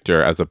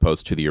Victor as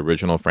opposed to the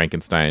original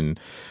Frankenstein,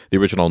 the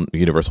original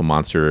Universal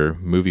Monster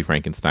movie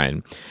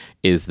Frankenstein,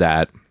 is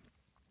that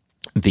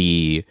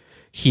he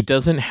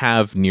doesn't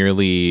have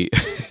nearly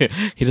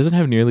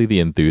the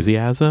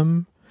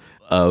enthusiasm,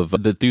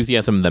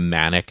 the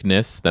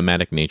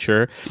manic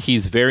nature.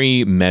 He's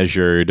very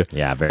measured.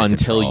 Yeah, very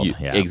until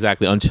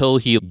until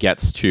he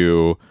gets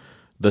to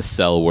the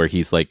cell where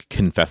he's like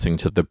confessing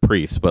to the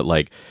priest, but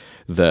like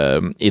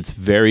it's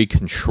very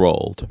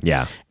controlled.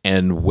 Yeah.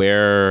 And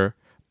where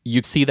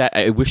you see that,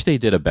 I wish they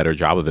did a better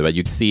job of it, but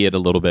you see it a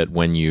little bit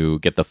when you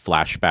get the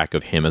flashback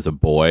of him as a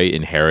boy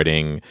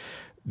inheriting,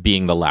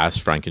 being the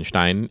last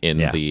Frankenstein in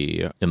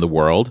the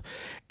world,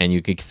 and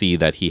you can see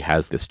that he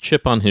has this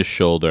chip on his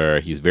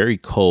shoulder. He's very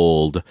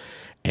cold,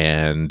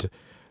 and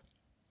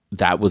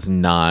that was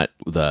not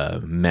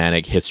the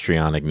manic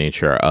histrionic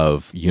nature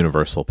of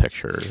Universal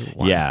Pictures.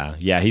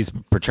 Yeah, he's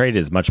portrayed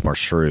as much more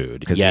shrewd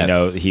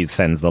because he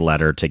sends the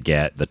letter to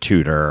get the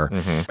tutor.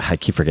 I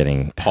keep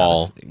forgetting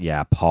Paul.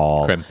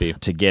 Paul Krimpy.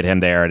 To get him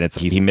there, and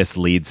he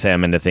misleads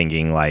him into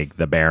thinking like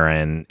the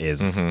Baron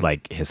is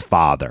like his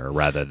father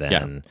rather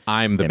than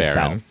I'm the himself.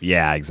 Baron.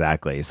 Yeah,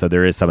 exactly. So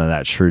there is some of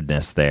that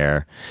shrewdness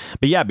there,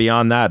 but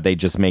beyond that, they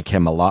just make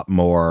him a lot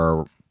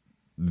more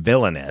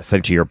villainous.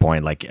 And to your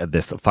point, like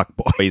this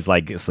fuckboy, he's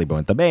like sleeping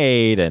with the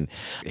maid and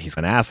he's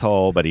an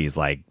asshole, but he's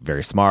like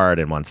very smart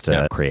and wants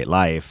to create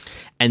life.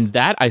 And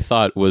that I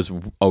thought was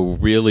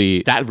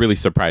that really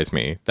surprised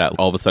me, that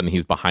all of a sudden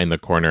he's behind the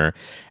corner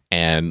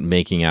and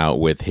making out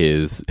with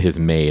his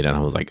maid. And I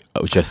was like,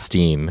 oh,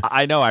 Justine.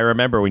 I know. I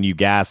remember when you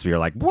gasped, you're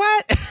like,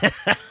 what?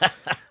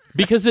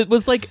 Because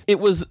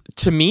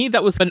to me,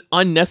 that was an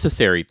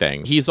unnecessary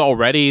thing.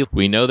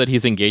 We know that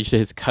he's engaged to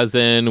his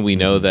cousin. We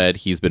know that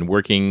he's been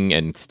working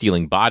and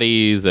stealing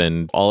bodies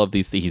and all of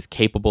these things. He's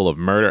capable of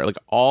murder, like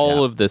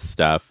all of this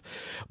stuff.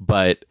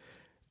 But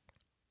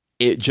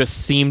it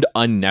just seemed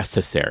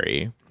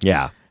unnecessary.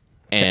 Yeah.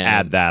 And to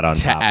add that on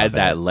top of it. To add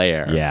that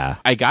layer. Yeah.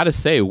 I gotta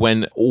say,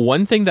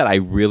 one thing that I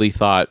really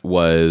thought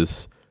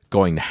was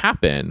going to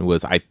happen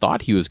was I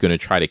thought he was going to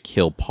try to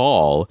kill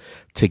Paul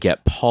to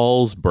get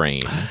Paul's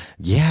brain.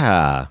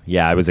 Yeah,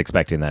 I was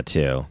expecting that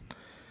too.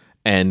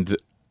 And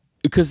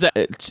because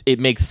it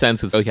makes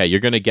sense. It's okay, you're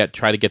going to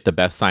try to get the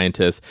best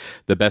scientist,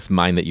 the best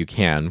mind that you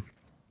can.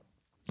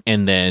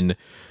 And then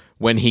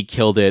when he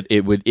killed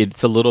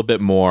it's a little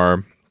bit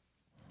more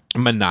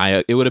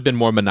maniacal. It would have been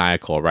more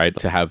maniacal, right?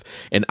 To have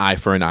an eye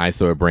for an eye,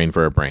 so a brain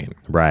for a brain.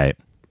 Right.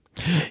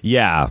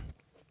 Yeah.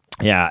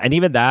 Yeah, and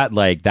even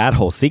that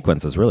whole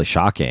sequence was really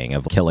shocking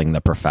of killing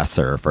the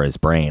professor for his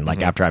brain,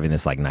 like after having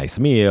this like nice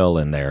meal,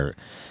 and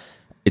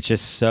it's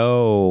just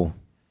so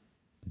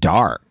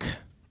dark,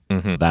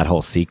 that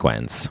whole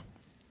sequence.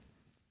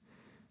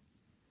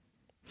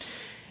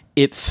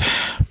 It's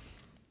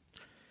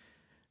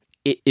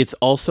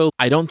also,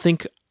 I don't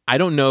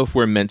know if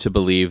we're meant to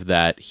believe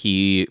that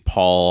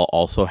Paul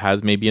also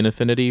has maybe an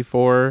affinity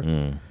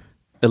for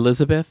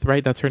Elizabeth,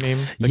 right? That's her name?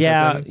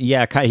 Yeah.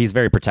 He's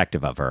very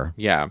protective of her.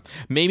 Yeah.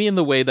 Maybe in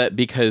the way that,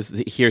 because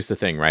here's the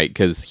thing, right?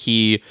 Because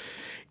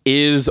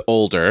is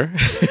older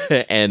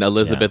and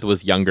Elizabeth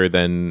was younger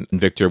than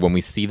Victor when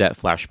we see that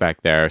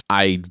flashback there.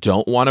 I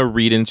don't want to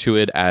read into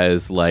it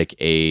as like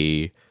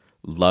a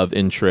love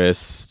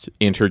interest,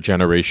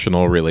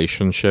 intergenerational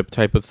relationship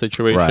type of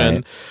situation.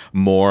 Right.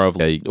 More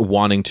of a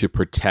wanting to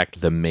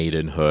protect the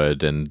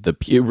maidenhood and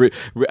the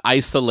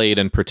isolate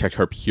and protect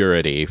her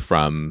purity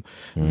from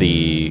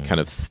the kind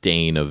of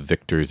stain of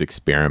Victor's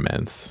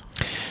experiments.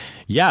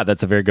 Yeah,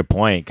 that's a very good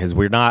point, because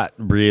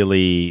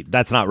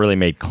that's not really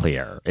made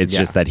clear. It's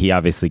just that he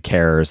obviously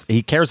cares.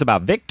 He cares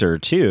about Victor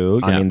too.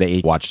 I mean,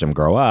 they watched him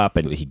grow up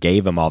and he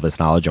gave him all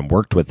this knowledge and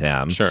worked with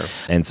him. Sure.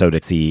 And so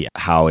to see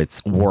how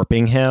it's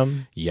warping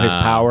him, his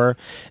power.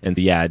 And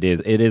it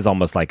is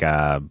almost like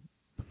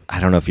I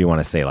don't know if you want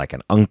to say like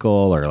an uncle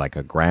or like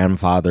a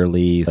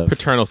grandfatherly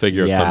paternal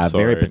figure of some sort.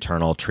 Very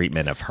paternal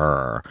treatment of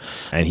her.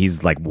 And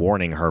he's like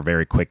warning her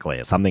very quickly.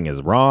 If something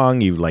is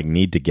wrong, you like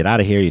need to get out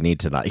of here. You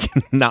need to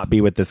not be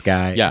with this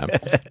guy. Yeah.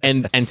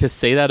 And to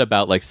say that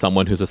about like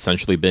someone who's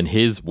essentially been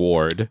his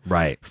ward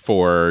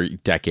for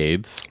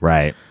decades.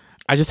 Right.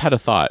 I just had a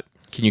thought.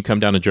 Can you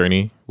come down a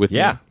journey with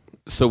me?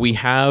 So we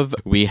have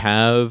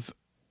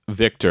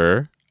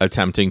Victor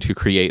attempting to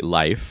create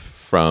life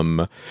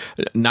from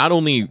not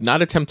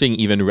attempting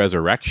even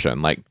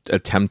resurrection, like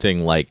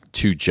attempting like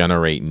to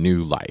generate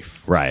new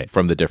life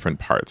from the different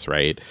parts,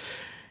 right?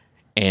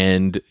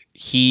 And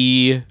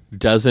he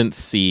doesn't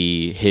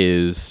see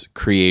his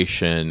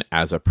creation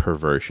as a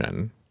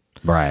perversion.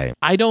 Right.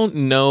 I don't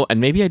know, and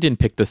maybe I didn't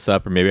pick this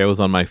up, or maybe I was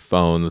on my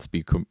phone, let's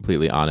be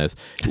completely honest.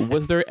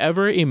 Was there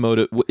ever a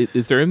motive?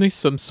 Is there any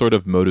some sort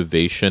of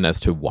motivation as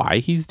to why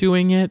he's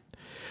doing it?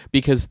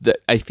 Because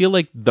I feel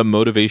like the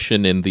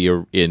motivation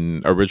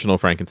in original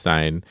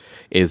Frankenstein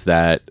is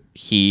that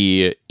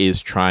he is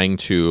trying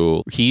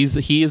to he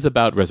is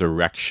about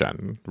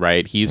resurrection,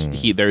 right?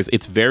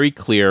 It's very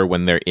clear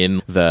when they're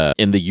in the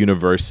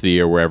university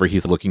or wherever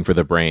he's looking for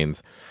the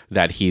brains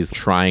that he's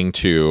trying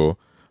to.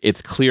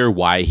 It's clear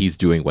why he's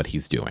doing what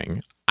he's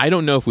doing. I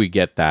don't know if we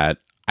get that.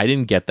 I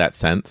didn't get that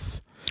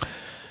sense.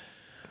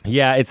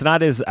 Yeah, it's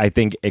not as, I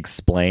think,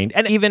 explained.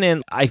 And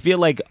even I feel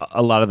like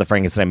a lot of the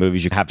Frankenstein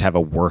movies, you have to have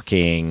a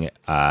working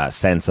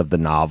sense of the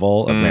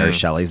novel, of Mary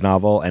Shelley's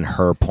novel, and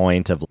her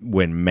point of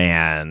when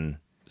man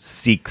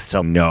seeks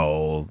to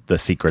know the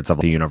secrets of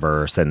the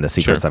universe and the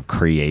secrets of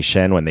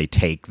creation, when they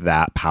take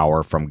that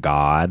power from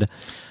God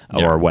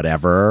or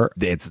whatever,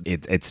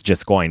 it's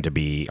just going to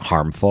be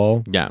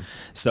harmful. Yeah.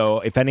 So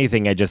if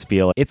anything, I just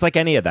feel it's like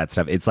any of that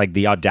stuff. It's like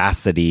the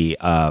audacity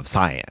of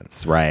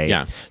science, right?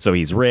 Yeah. So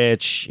he's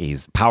rich,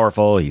 he's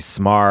powerful, he's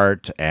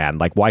smart,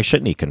 and like, why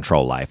shouldn't he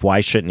control life? Why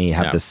shouldn't he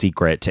have the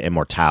secret to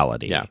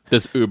immortality? Yeah.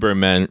 This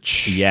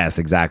Ubermensch. Yes,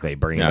 exactly.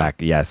 Bringing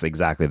back, yes,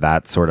 exactly.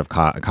 That sort of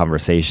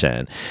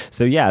conversation.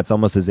 So yeah, it's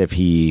almost as if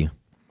he...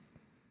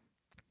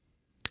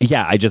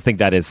 Yeah, I just think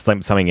that is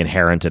something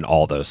inherent in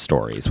all those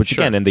stories, which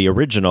again, in the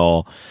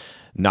original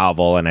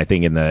novel, and I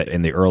think in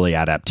the early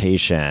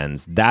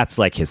adaptations, that's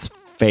like his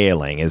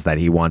failing, is that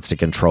he wants to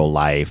control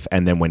life,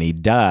 and then when he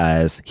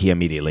does, he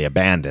immediately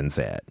abandons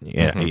it.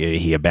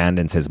 He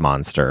abandons his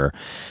monster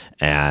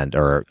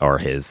or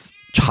his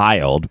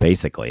child,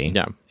 basically.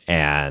 Yeah.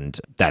 And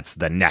that's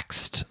the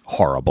next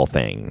horrible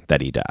thing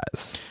that he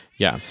does.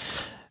 Yeah.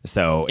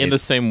 So in the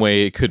same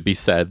way, it could be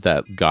said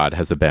that God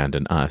has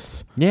abandoned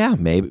us. Yeah,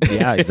 maybe.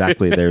 Yeah,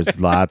 exactly. There's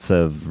lots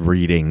of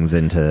readings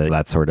into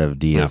that sort of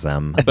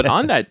deism. Yeah. But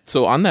on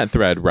that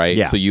thread, right?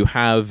 Yeah. So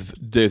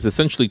there's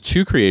essentially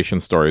two creation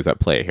stories at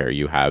play here.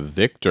 You have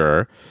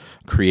Victor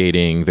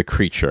creating the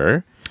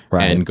creature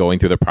and going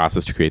through the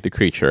process to create the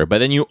creature. But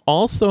then you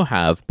also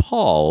have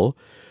Paul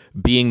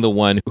being the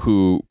one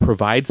who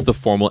provides the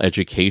formal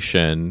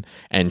education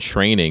and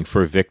training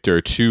for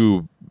Victor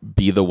to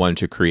be the one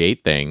to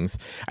create things,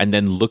 and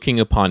then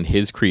looking upon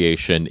his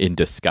creation in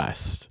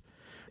disgust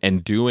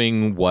and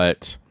doing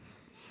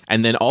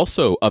and then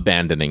also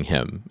abandoning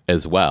him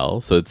as well.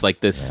 So it's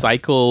like this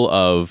cycle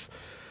of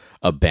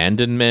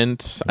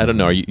abandonment. I don't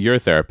know. You're a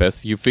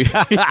therapist. You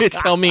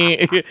tell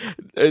me.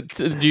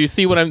 Do you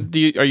see what are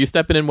you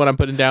stepping in what I'm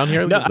putting down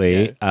here?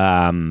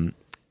 No.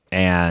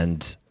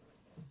 And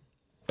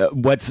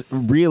what's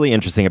really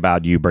interesting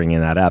about you bringing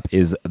that up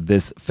is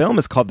this film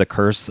is called The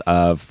Curse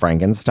of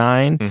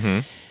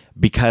Frankenstein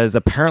because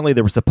apparently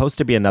there was supposed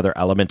to be another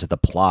element to the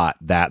plot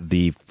that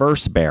the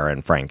first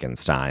Baron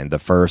Frankenstein, the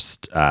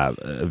first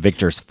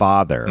Victor's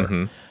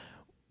father,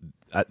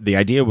 the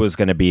idea was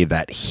going to be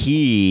that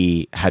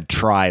he had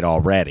tried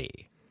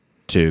already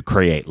to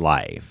create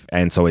life,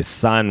 and so his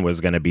son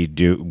was going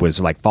to was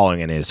like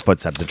following in his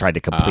footsteps and tried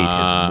to complete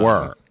his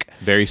work.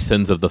 Very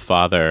sins of the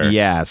father.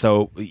 Yeah,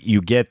 so you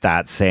get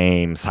that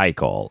same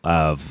cycle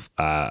of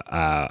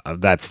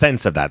that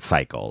sense of that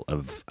cycle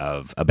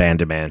of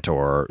abandonment,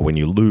 or when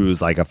you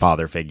lose like a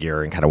father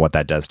figure and kind of what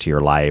that does to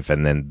your life,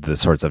 and then the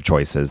sorts of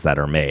choices that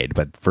are made.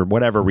 But for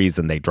whatever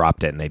reason, they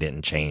dropped it and they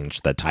didn't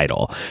change the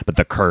title. But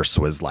the curse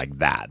was like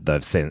that,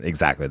 the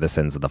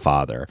sins of the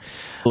father,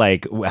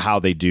 like how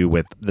they do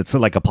with it's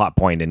like a plot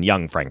point in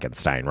Young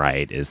Frankenstein,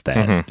 right? Is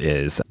that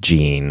is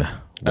Gene.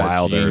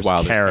 Wilder's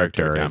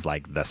character yeah. is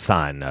like the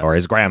son or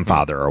his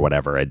grandfather or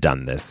whatever had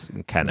done this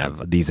kind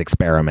of these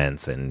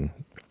experiments, and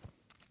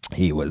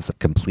he was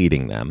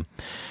completing them.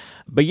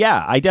 But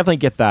yeah, I definitely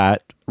get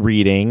that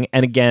reading.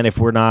 And again,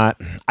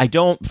 I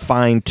don't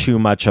find too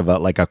much of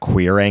a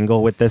queer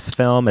angle with this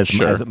film as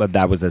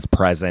that was as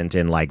present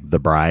in like The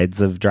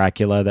Brides of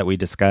Dracula that we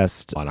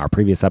discussed on our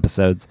previous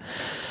episodes.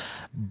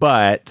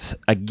 But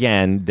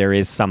again, there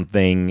is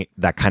something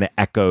that kind of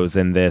echoes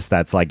in this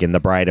that's like in The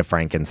Bride of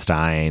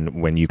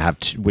Frankenstein when you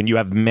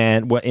have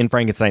men in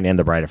Frankenstein and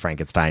The Bride of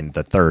Frankenstein,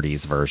 the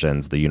 30s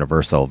versions, the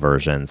universal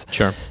versions.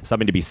 Sure.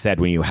 Something to be said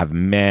when you have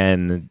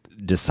men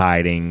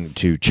deciding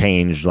to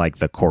change like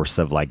the course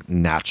of like the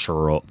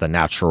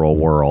natural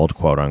world,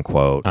 quote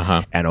unquote,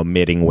 and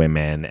omitting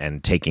women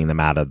and taking them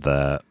out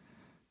of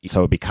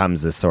so it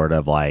becomes this sort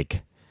of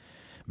like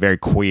very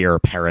queer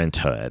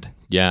parenthood.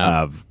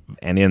 Yeah.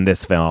 And in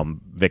this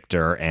film,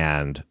 Victor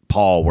and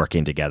Paul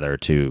working together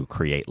to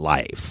create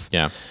life.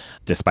 Yeah.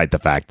 Despite the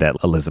fact that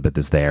Elizabeth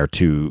is there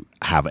to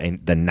have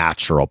the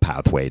natural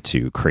pathway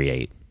to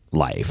create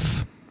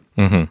life.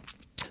 Mm-hmm.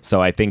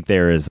 So I think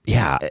there is,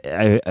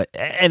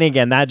 and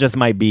again, that just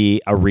might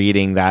be a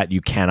reading that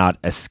you cannot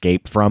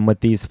escape from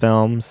with these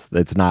films.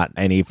 It's not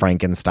any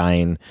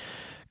Frankenstein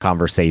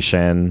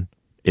conversation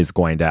is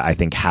going to, I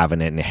think, have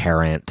an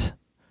inherent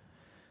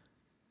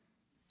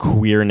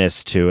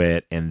queerness to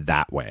it in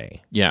that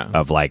way. Yeah.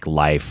 Of like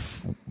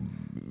life.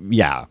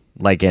 Yeah.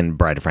 Like in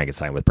Bride of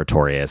Frankenstein with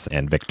Pretorius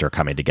and Victor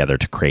coming together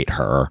to create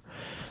her.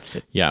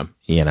 Yeah.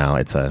 You know,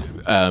 it's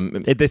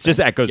it just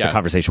echoes the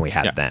conversation we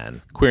had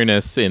then.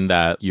 Queerness in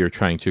that you're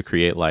trying to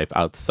create life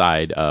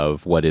outside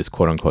of what is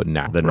quote unquote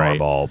natural. The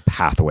normal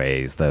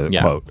pathways, the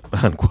quote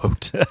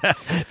unquote.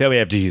 Then we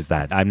have to use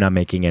that. I'm not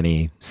making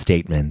any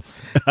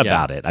statements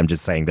about it. I'm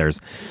just saying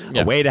there's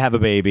a way to have a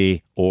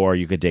baby, or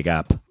you could dig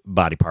up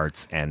body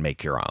parts and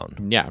make your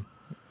own. Yeah.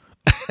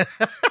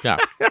 Yeah.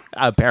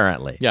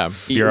 Apparently. Yeah.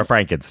 If you're a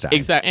Frankenstein.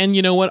 Exactly. And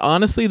you know what?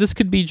 Honestly, this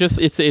could be just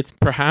it's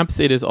perhaps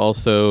it is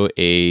also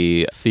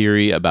a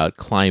theory about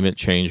climate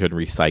change and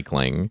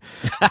recycling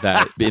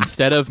that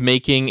instead of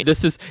making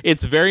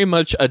it's very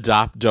much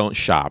adopt, don't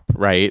shop,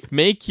 right?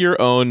 Make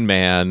your own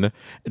man,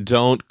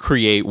 don't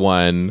create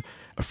one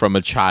from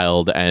a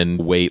child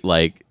and wait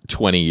like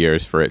 20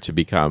 years for it to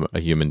become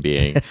a human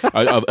being,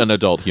 an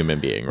adult human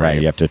being,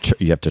 right? You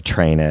have to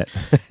train it.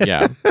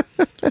 Yeah.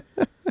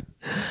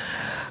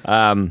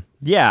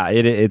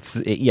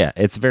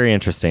 It's very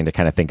interesting to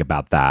kind of think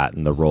about that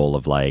and the role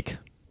of like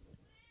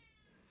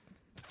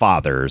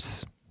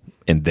fathers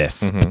in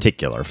this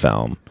particular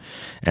film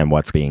and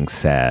what's being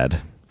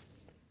said.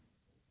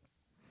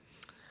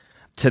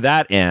 To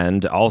that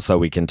end, also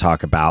we can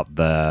talk about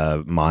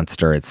the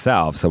monster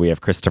itself. So we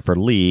have Christopher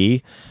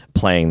Lee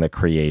playing the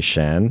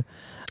creation.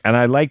 And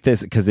I like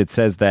this because it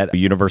says that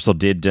Universal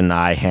did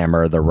deny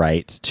Hammer the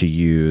right to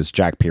use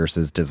Jack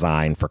Pierce's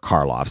design for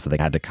Karloff, so they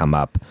had to come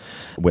up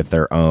with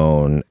their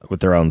own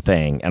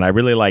thing. And I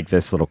really like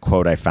this little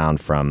quote I found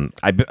from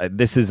I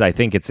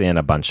think it's in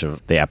a bunch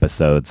of the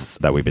episodes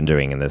that we've been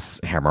doing in this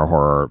Hammer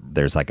horror.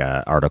 There's like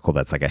a article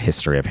that's like a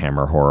history of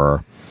Hammer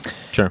horror.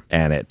 Sure.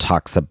 And it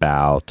talks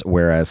about,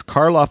 whereas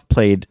Karloff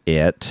played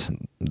it,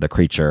 the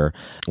creature,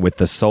 with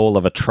the soul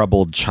of a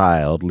troubled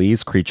child,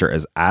 Lee's creature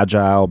is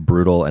agile,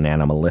 brutal, and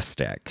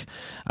animalistic.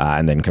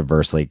 And then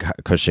conversely,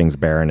 Cushing's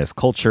Baron is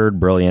cultured,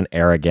 brilliant,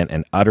 arrogant,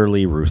 and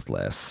utterly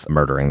ruthless,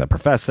 murdering the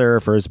professor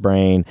for his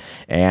brain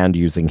and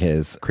using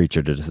his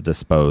creature to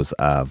dispose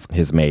of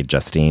his maid,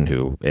 Justine,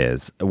 who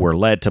we're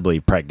led to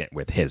believe pregnant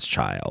with his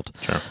child.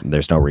 Sure.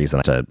 There's no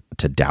reason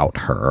to doubt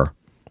her.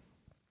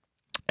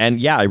 And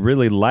yeah, I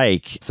really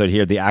so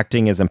here the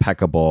acting is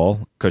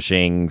impeccable.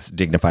 Cushing's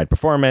dignified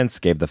performance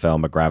gave the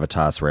film a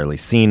gravitas rarely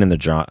seen in the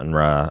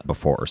genre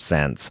before or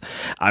since.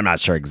 I'm not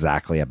sure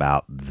exactly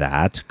about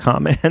that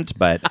comment,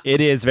 but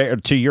it is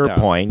very, to your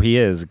point,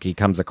 he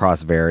comes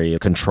across very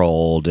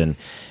controlled and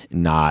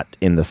not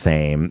in the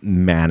same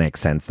manic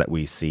sense that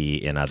we see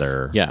in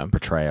other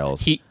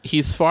portrayals.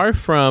 He's far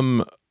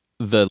from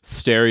the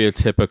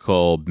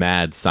stereotypical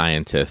mad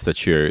scientist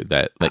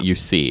that you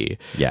see.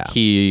 Yeah.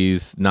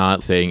 He's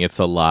not saying it's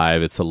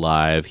alive.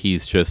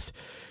 He's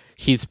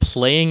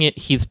playing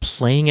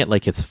it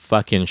like it's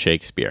fucking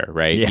Shakespeare,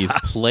 right? Yeah. He's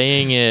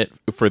playing it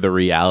for the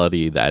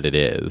reality that it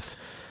is.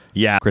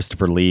 Yeah,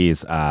 Christopher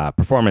Lee's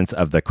performance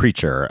of the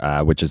creature,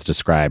 which is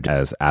described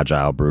as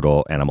agile,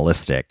 brutal,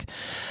 animalistic.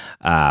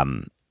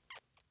 What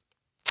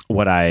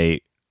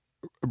I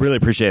really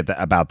appreciate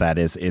about that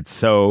is it's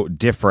so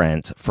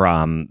different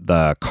from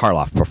the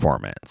Karloff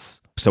performance.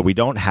 So we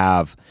don't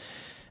have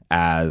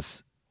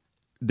this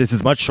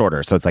is much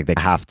shorter. So it's like they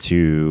have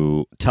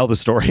to tell the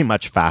story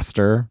much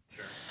faster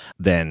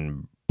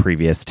than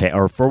previous,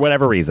 or for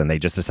whatever reason, they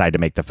just decide to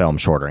make the film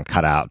shorter and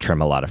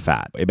trim a lot of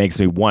fat. It makes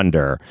me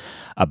wonder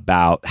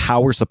about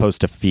how we're supposed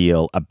to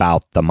feel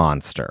about the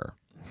monster.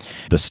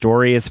 The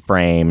story is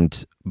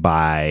framed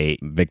by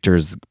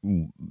Victor's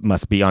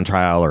must be on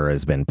trial or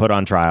has been put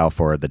on trial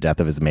for the death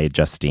of his maid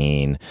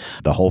Justine.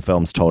 The whole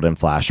film's told in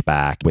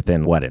flashback.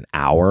 Within an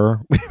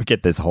hour, we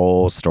get this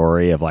whole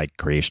story of like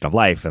creation of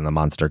life and the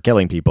monster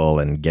killing people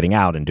and getting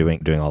out and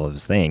doing all of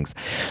those things.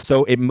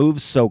 So it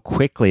moves so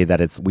quickly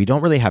that we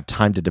don't really have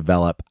time to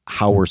develop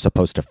how we're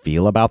supposed to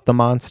feel about the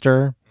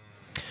monster.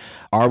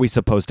 Are we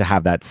supposed to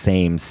have that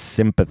same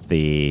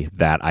sympathy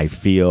that I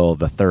feel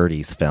the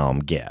 30s film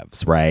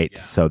gives, right? Yeah.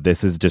 So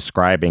this is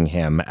describing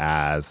him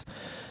as,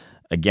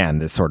 again,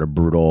 this sort of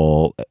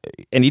brutal,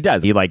 and he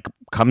does. He like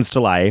comes to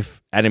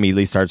life and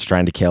immediately starts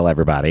trying to kill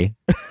everybody.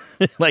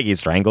 Like he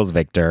strangles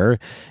Victor.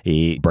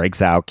 He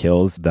breaks out,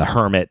 kills the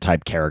hermit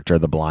type character,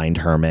 the blind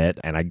hermit,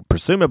 and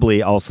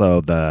presumably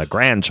also the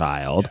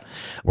grandchild. Yeah.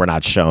 We're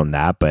not shown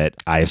that, but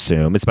I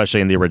assume,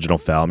 especially in the original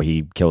film,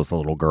 he kills the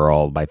little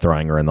girl by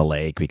throwing her in the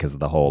lake because of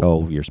the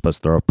whole, you're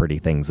supposed to throw pretty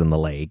things in the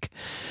lake.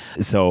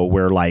 So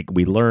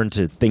we learn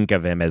to think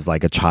of him as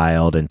like a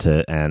child and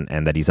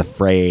that he's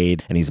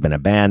afraid and he's been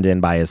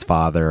abandoned by his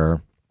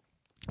father,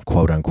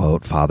 quote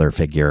unquote, father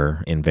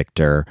figure in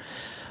Victor.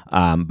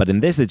 But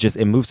in this,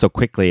 it moves so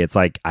quickly. It's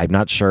like, I'm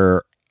not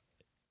sure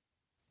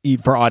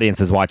for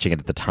audiences watching it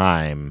at the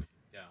time,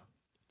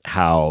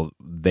 how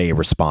they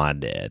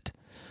responded.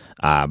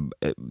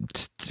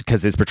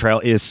 Because his portrayal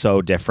is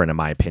so different, in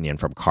my opinion,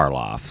 from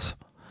Karloff's.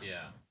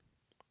 Yeah.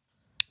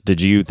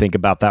 Did you think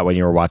about that when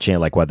you were watching it?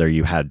 Like whether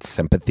you had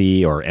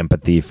sympathy or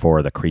empathy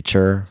for the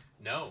creature?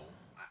 No,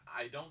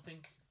 I don't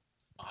think,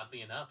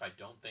 oddly enough, I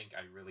don't think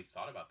I really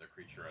thought about the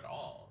creature at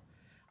all.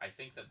 I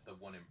think that the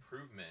one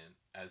improvement,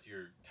 as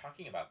you're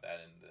talking about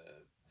that, and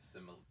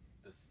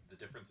the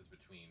differences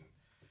between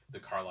the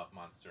Karloff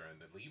monster and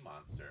the Lee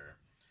monster,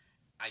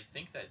 I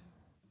think that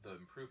the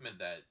improvement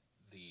that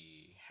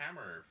the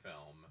Hammer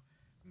film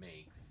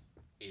makes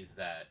is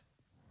that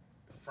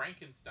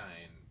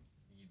Frankenstein,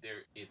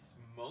 it's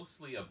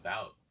mostly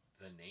about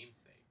the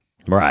namesake.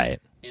 Right.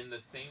 In the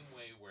same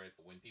way where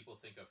it's when people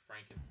think of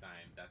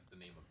Frankenstein, that's the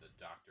name of the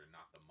doctor,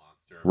 not the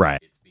monster.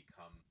 Right. It's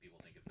become, people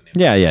think it's the name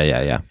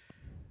Yeah.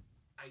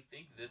 I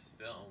think this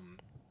film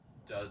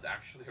does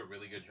actually a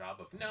really good job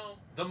of, no,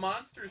 the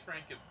monster is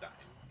Frankenstein.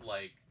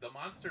 Like, the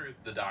monster is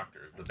the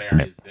doctor's, the bear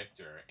is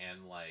Victor,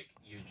 and like,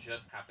 you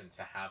just happen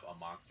to have a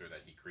monster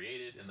that he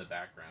created in the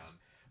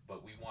background,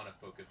 but we want to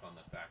focus on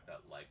the fact that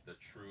like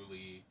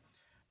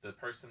the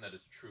person that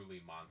is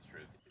truly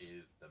monstrous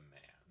is the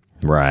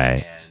man.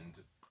 Right. And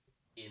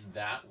in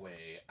that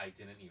way, I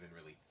didn't even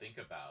really think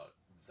about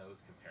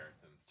those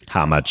comparisons to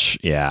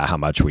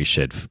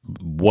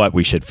what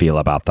we should feel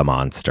about the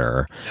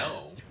monster.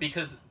 No,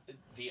 because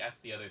that's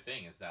the other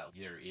thing is that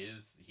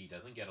he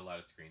doesn't get a lot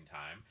of screen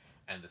time,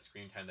 and the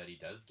screen time that he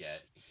does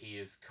get, he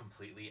is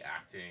completely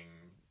acting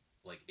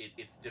like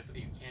it's different.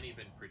 You can't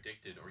even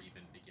predict it or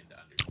even begin to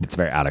understand. It's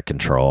very out of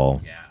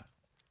control. Yeah.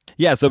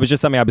 Yeah, so it was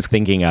just something I was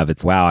thinking of.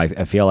 It's, wow,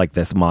 I feel like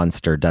this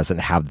monster doesn't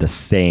have the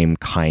same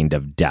kind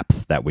of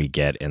depth that we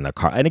get in the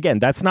car. And again,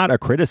 that's not a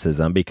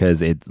criticism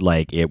because it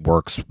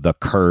works. The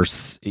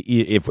curse,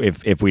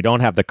 if we don't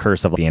have the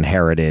curse of the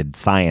inherited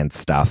science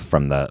stuff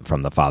from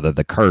the father,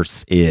 the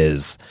curse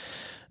is,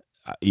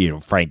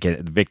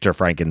 Victor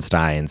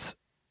Frankenstein's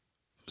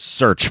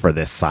search for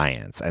this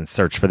science and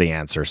search for the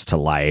answers to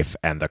life.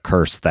 And the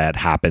curse that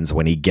happens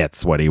when he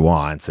gets what he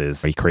wants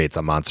is he creates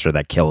a monster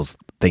that kills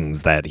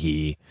things that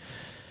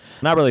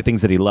not really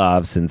things that he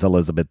loves, since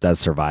Elizabeth does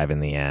survive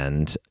in the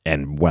end,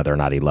 and whether or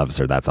not he loves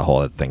her, that's a whole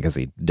other thing, because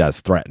he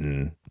does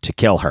threaten to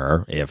kill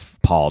her if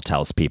Paul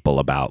tells people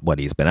about what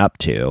he's been up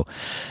to.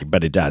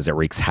 But it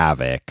wreaks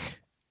havoc.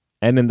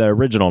 And in the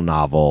original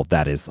novel,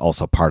 that is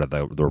also part of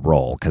the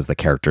role, because the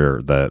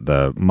character,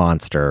 the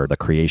monster, the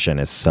creation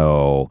is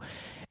so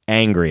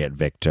angry at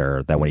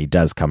Victor that when he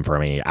does come for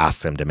him, he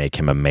asks him to make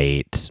him a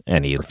mate,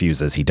 and he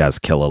refuses. He does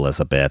kill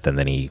Elizabeth, and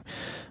then he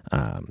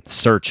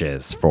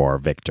searches for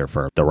Victor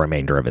for the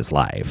remainder of his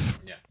life.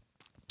 Yeah.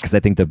 Because I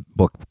think the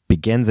book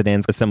begins and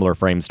ends a similar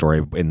frame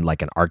story in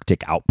like an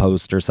Arctic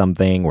outpost or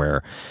something,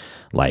 where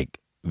like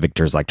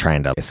Victor's like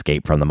trying to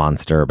escape from the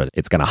monster, but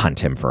it's going to hunt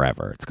him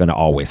forever. It's going to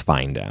always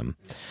find him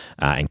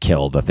and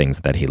kill the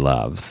things that he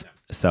loves. Yeah.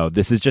 So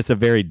this is just a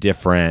very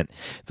different,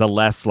 it's a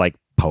less like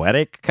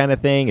poetic kind of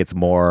thing. It's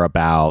more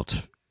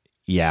about,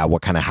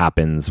 what kind of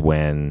happens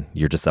when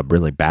you're just a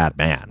really bad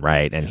man,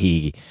 right? And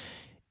he,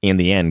 in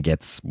the end,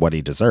 gets what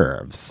he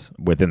deserves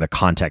within the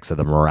context of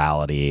the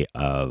morality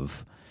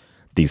of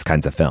these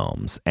kinds of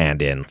films.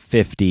 And in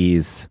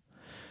 50s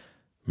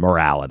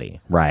morality,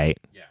 right?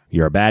 Yeah.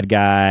 You're a bad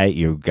guy.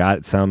 You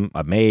got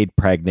a maid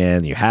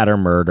pregnant. You had her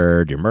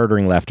murdered. You're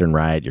murdering left and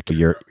right.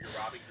 You're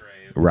robbing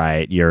graves.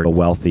 Right. You're a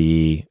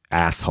wealthy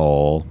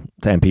asshole.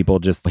 And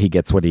he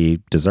gets what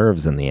he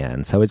deserves in the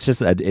end. So it's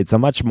just, it's a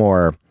much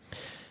more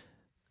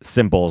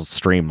simple,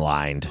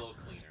 streamlined.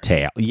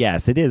 tale.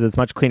 Yes, it is. It's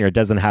much cleaner. It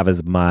doesn't have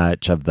as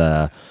much of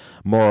the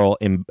moral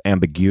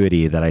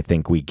ambiguity that I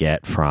think we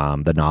get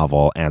from the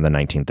novel and the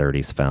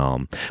 1930s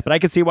film. But I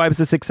could see why it was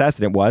a success,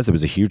 and it was. It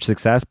was a huge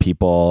success.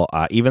 People,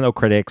 even though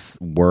critics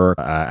were,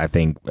 I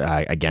think,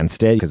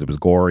 against it because it was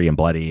gory and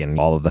bloody and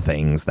all of the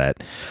things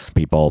that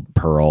people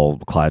pearl,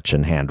 clutch,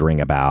 and hand wring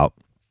about.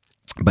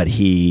 But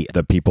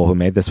the people who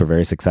made this were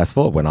very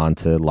successful. It went on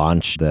to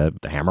launch the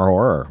Hammer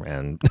Horror,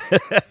 and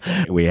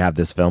we have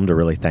this film to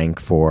really thank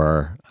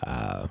for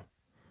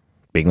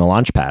being the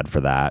launch pad for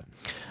that.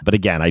 But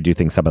again, I do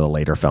think some of the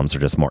later films are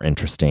just more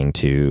interesting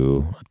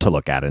to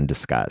look at and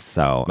discuss.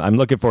 So I'm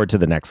looking forward to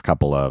the next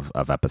couple of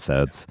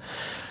episodes.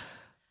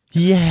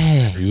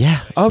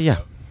 Yeah. Oh,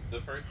 yeah.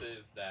 The first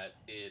is that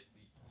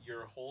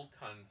your whole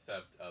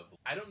concept of,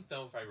 I don't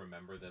know if I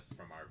remember this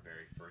from our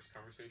very first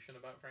conversation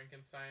about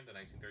Frankenstein, the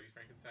 1930s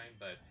Frankenstein,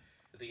 but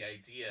the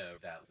idea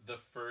that the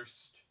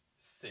first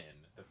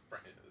sin,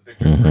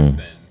 Victor's first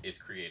sin is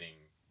creating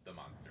the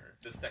monster.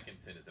 The second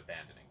sin is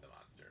abandoning the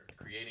monster.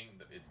 Creating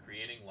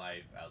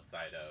life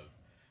outside of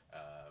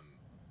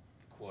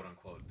quote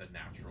unquote the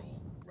natural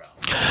realm,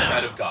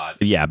 outside of God.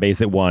 Yeah,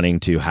 basically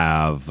wanting to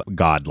have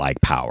godlike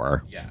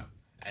power. Yeah,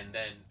 and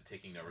then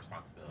taking no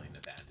responsibility and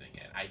abandoning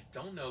it. I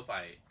don't know if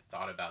I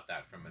thought about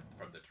that from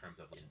the terms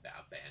of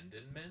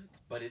abandonment,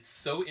 but it's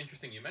so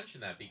interesting you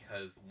mentioned that,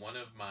 because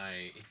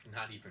it's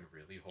not even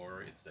really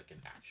horror, it's like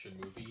an action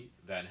movie,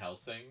 Van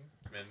Helsing,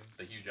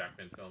 the Hugh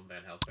Jackman film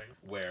Van Helsing,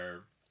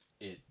 where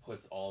it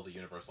puts all the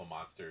Universal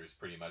monsters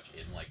pretty much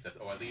in like this,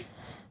 or at least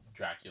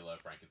Dracula,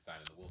 Frankenstein,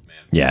 and the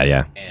Wolfman.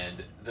 Yeah.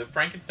 And the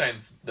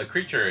the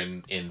creature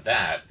in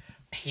that,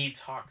 he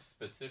talks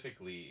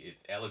specifically,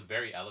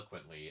 very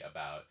eloquently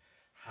about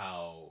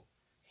how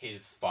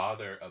his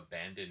father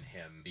abandoned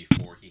him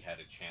before he had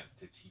a chance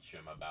to teach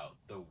him about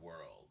the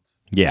world.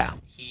 Yeah.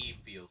 He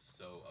feels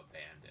so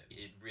abandoned.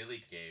 It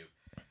really gave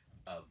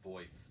a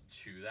voice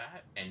to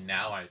that. And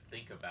now I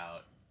think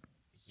about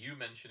you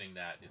mentioning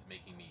that is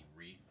making me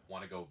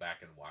want to go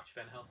back and watch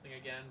Van Helsing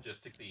again,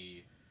 just to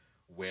see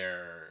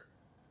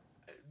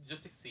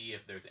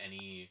if there's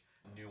any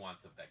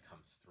nuance of that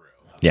comes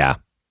through. Yeah.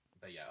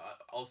 But yeah,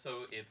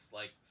 also it's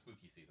like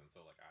spooky season,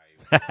 so like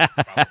I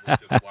probably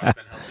just watch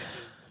Van Helsing.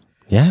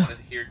 Yeah. I want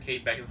to hear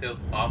Kate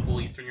Beckinsale's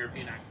awful Eastern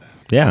European accent.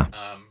 Yeah.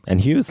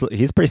 And he's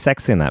pretty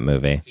sexy in that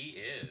movie. He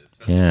is.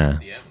 Yeah. At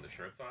the end when the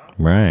shirt's off.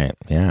 Right.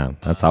 Yeah.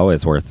 That's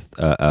always worth.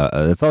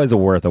 It's always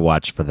worth a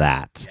watch for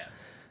that. Yes.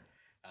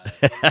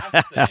 The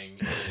last thing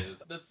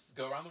is, let's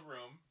go around the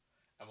room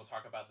and we'll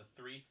talk about the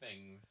 3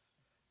 things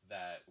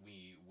that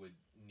we would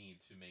need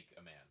to make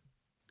a man.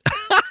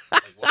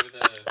 Like, what are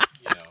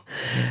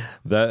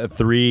the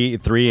three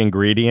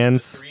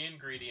ingredients? The 3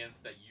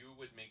 ingredients that you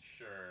would make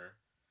sure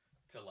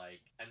to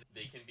like, and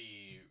they can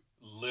be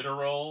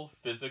literal,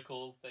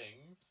 physical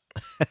things,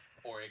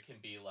 or it can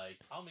be like,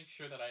 I'll make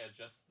sure that I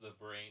adjust the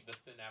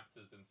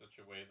synapses in such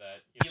a way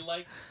that you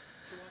like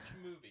to watch a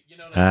movie. You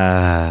know what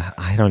I mean?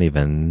 I don't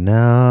even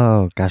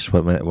know. Gosh,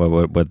 what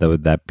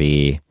would that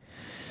be?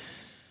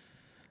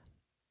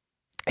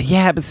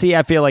 Yeah, but see,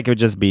 I feel like it would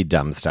just be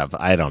dumb stuff.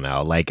 I don't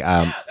know. Like,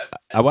 yeah,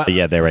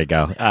 there we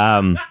go.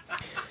 I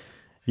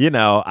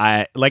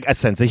like a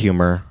sense of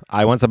humor.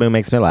 I want somebody who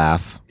makes me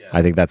laugh. Yes.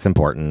 I think that's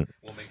important.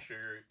 We'll make sure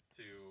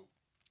to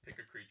pick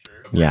a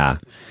creature. Yeah.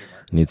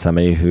 Need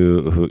somebody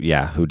who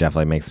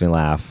definitely makes me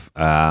laugh.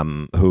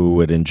 Who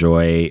would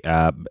enjoy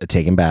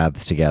taking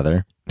baths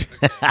together.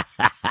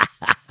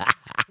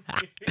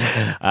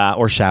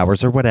 Or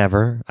showers or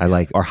whatever. I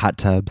like, or hot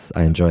tubs.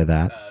 I enjoy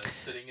that.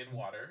 Sitting in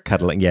water.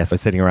 Cuddling, yes.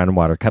 Sitting around in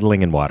water.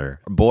 Cuddling in water.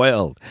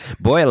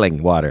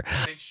 Boiling water.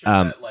 Make sure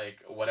that, like,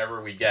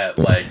 whatever we get,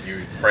 like,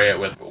 you spray it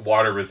with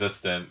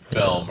water-resistant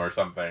film or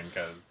something,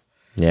 because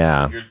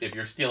if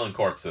you're stealing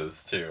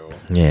corpses, too,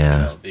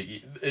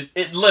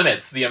 it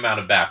limits the amount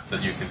of baths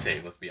that you can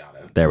take, let's be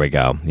honest. There we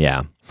go.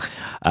 Yeah.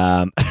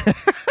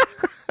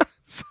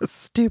 So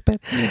stupid.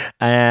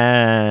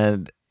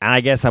 And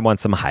I guess I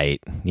want some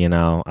height,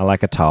 I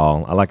like a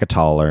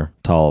taller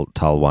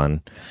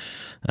one.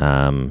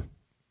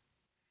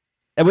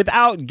 And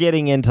without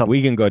getting into,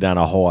 we can go down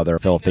a whole other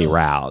filthy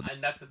route. And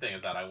that's the thing,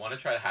 is that I want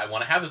to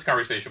have this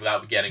conversation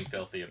without getting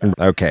filthy about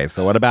it. Okay,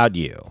 so what about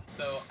you?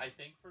 So I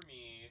think for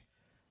me,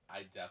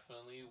 I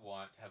definitely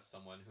want to have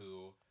someone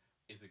who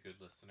is a good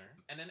listener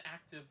and an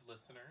active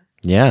listener.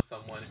 Yeah.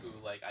 Someone who,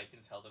 like, I can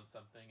tell them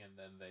something and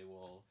then they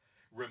will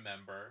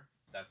remember.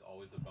 That's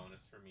always a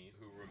bonus for me.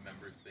 Who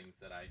remembers things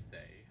that I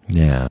say.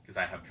 Yeah. Because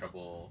I have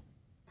trouble.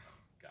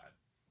 God.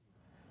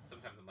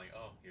 Sometimes I'm like,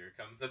 oh, here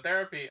comes the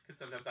therapy. Because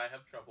sometimes I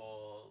have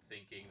trouble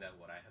thinking that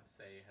what I have to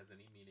say has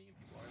any meaning and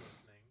people are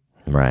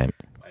listening. Right.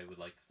 I would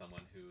like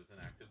someone who is an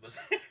active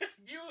listener.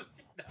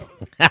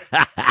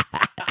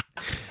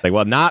 Like,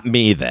 well, not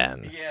me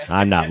then. Yeah.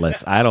 I'm not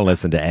I don't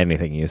listen to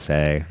anything you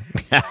say.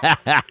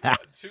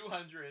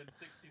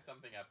 260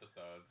 something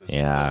episodes.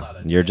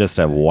 Yeah, you're just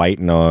a white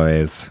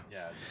noise.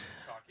 Yeah,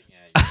 just talking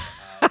at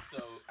you.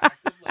 So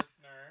active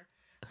listener.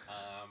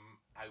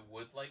 I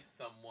would like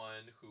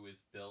someone who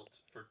is built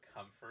for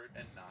comfort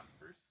and not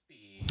for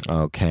speed.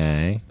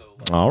 Okay. So,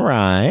 like, All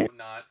right.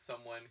 not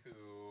someone who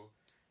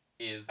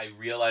is. I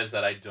realize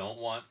that I don't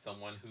want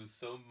someone who's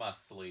so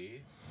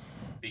muscly,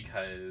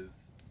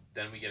 because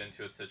then we get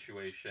into a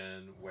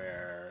situation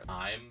where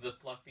I'm the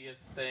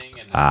fluffiest thing,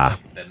 and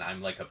then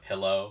I'm like a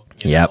pillow.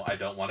 You know, I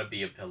don't want to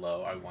be a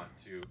pillow. I want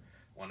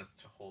us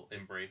to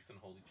embrace and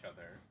hold each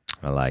other.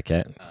 I like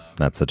it.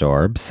 That's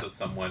adorbs.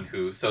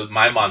 So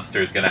my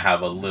monster is going to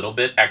have a little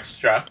bit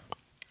extra.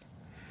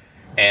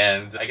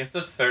 And I guess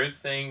the third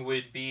thing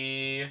would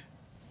be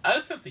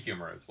a sense of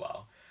humor as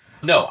well.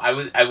 No,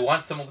 I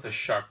want someone with a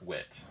sharp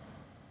wit.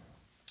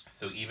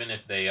 So even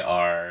if they're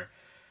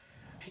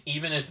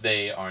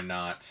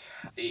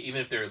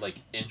like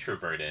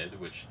introverted,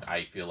 which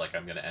I feel like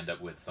I'm going to end up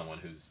with someone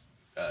who's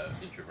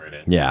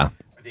introverted. Yeah.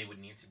 They would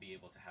need to be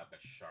able to have a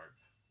sharp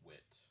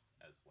wit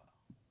as well.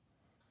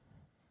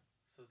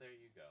 So there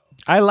you go.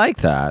 I like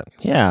that.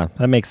 Yeah,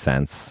 that makes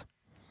sense.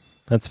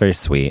 That's very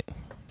sweet.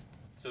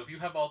 So if you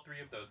have all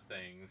three of those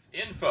things,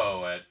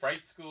 info at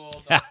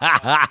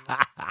frightschool.com.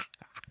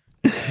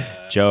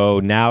 Joe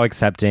now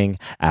accepting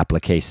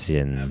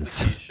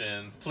applications.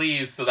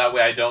 Please, so that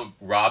way I don't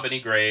rob any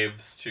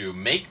graves to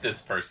make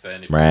this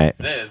person. If you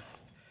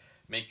exist,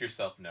 make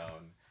yourself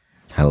known.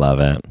 I love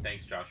it.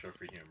 Thanks, Joshua,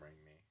 for humoring me.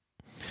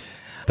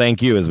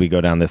 Thank you as we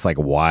go down this like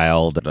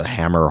wild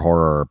Hammer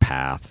horror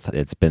path.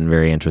 It's been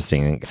very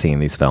interesting seeing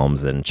these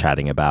films and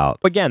chatting about,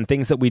 again,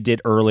 things that we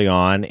did early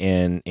on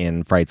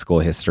in Fright School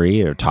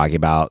history, or talking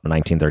about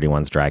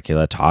 1931's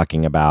Dracula,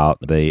 talking about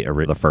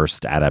the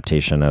first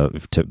adaptation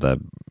of to the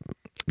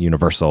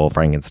Universal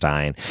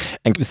Frankenstein,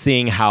 and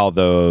seeing how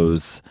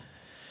those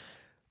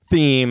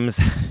themes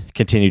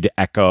continue to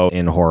echo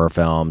in horror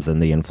films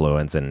and the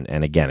influence. And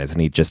again, it's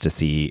neat just to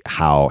see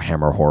how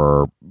Hammer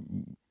horror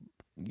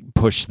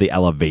push the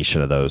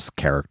elevation of those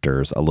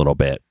characters a little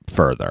bit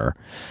further,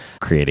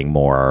 creating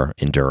more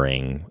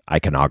enduring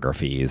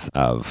iconographies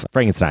of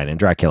Frankenstein and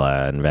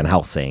Dracula and Van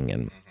Helsing,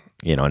 and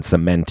and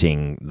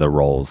cementing the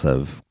roles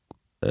of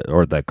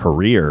or the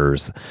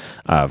careers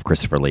of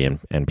Christopher Lee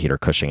and Peter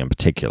Cushing in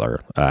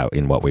particular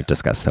in what we've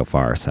discussed so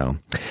far. So,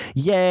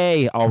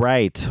 yay! All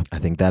right, I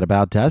think that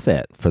about does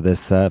it for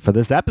this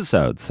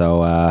episode.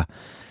 So.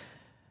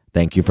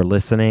 Thank you for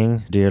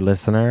listening, dear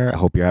listener. I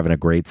hope you're having a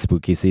great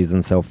spooky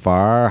season so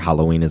far.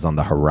 Halloween is on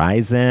the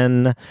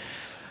horizon.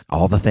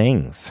 All the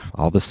things.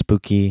 All the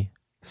spooky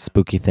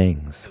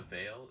things. The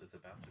veil is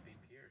about to be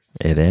pierced.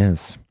 It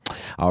is.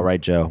 All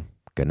right, Joe.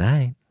 Good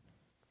night.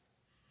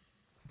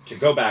 To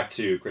go back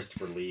to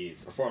Christopher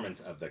Lee's performance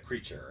of the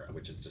creature,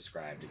 which is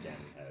described again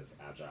as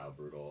agile,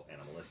 brutal,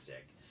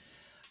 animalistic,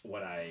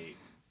 what I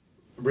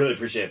really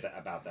appreciate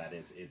about that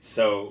is it's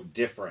so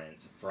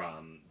different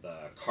from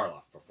the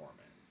Karloff performance.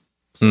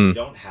 So we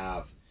don't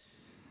have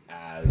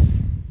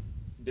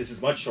this is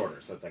much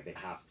shorter, so it's like they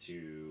have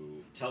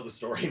to tell the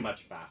story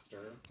much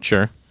faster.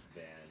 Sure.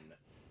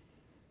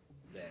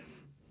 Than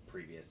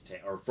previous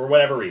or for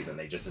whatever reason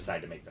they just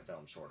decide to make the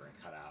film shorter and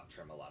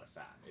trim a lot of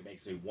fat. It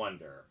makes me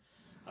wonder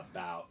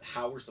about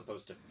how we're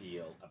supposed to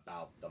feel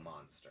about the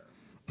monster.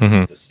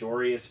 Mm-hmm. The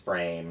story is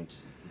framed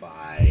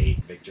by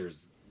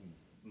Victor's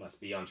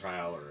must be on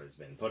trial or has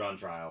been put on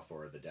trial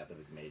for the death of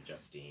his maid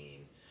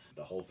Justine.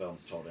 The whole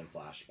film's told in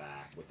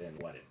flashback. Within,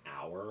 an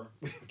hour,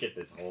 we get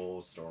this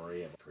whole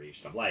story of the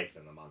creation of life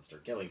and the monster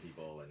killing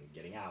people and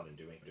getting out and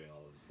doing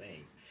all those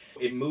things.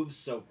 It moves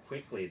so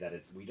quickly that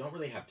we don't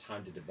really have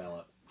time to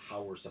develop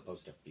how we're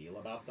supposed to feel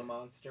about the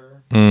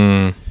monster.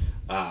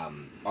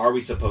 Are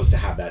we supposed to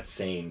have that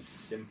same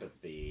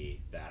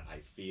sympathy that I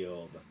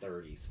feel the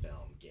 30s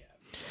film gives,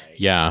 right?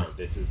 Yeah. So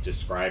this is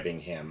describing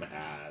him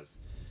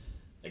as,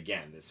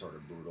 again, this sort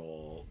of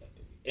brutal...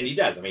 And he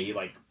does. I mean, he,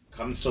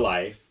 comes to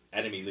life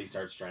and immediately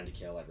starts trying to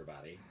kill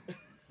everybody.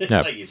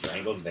 Yep. He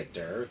strangles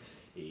Victor.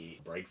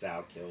 He breaks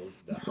out,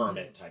 kills the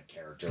hermit-type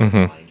character, the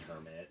blind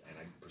hermit, and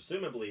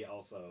presumably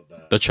also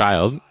the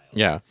child.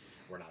 Yeah.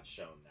 We're not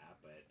shown that,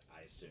 but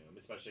I assume,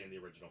 especially in the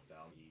original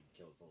film, he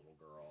kills the little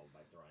girl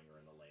by throwing her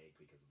in the lake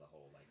because of the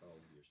whole,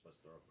 you're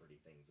supposed to throw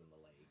pretty things in the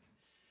lake.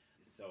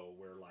 So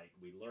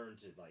we learn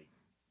to,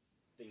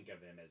 think of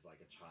him as,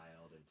 a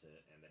child and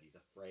that he's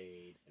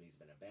afraid and he's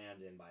been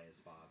abandoned by his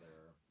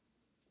father,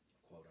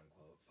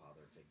 quote-unquote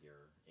father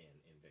figure in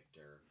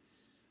Victor.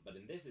 But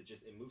in this, it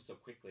moves so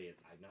quickly,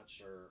 I'm not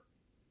sure,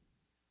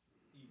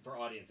 for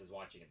audiences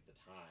watching at the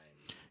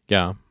time,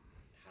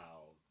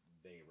 how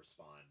they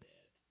responded.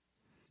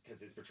 Because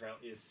his portrayal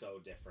is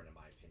so different, in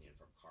my opinion,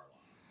 from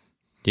Karloff.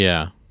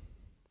 Yeah.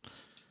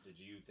 Did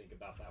you think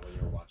about that when you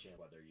were watching it,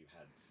 whether you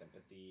had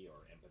sympathy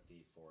or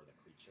empathy for the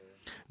creature?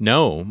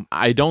 No,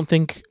 I don't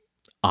think...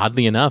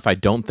 Oddly enough, I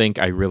don't think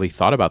I really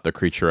thought about the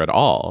creature at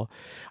all.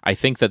 I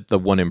think that the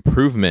one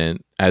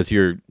improvement, as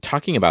you're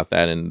talking about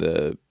that, and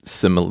the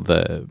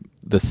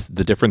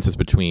differences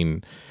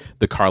between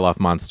the Karloff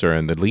monster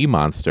and the Lee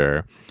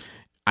monster,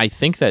 I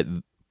think that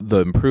the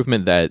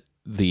improvement that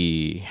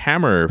the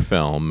Hammer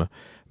film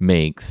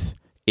makes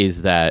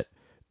is that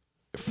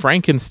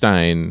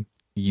Frankenstein,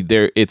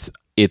 it's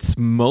it's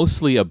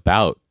mostly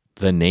about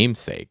the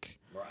namesake.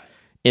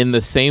 In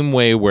the same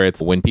way where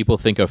it's when people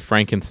think of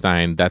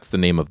Frankenstein, that's the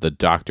name of the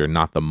doctor,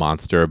 not the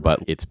monster, but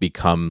it's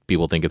become,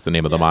 people think it's the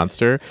name of the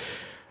monster.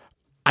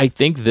 I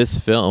think this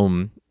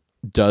film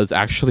does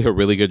actually a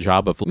really good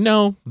job of,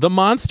 no, the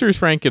monster is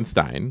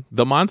Frankenstein.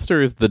 The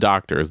monster is the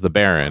doctor, is the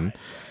Baron,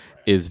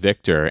 is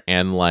Victor.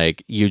 And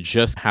like, you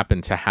just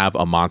happen to have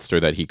a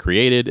monster that he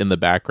created in the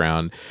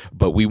background,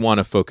 but we want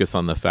to focus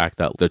on the fact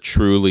that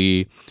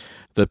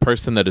the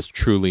person that is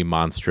truly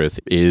monstrous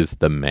is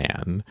the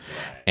man.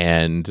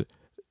 And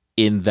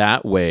in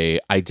that way,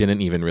 I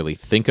didn't even really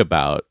think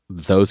about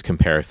those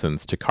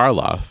comparisons to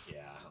Karloff.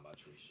 Yeah,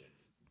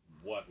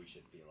 what we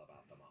should feel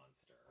about the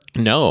monster.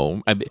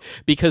 No,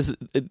 because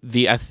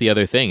that's the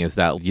other thing is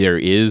that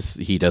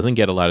he doesn't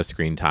get a lot of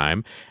screen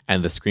time,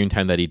 and the screen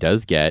time that he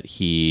does get,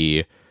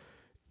 he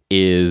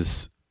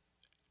is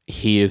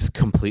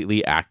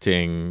completely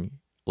acting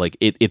like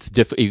it's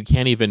you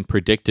can't even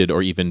predict it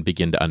or even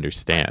begin to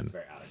understand. It's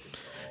very out of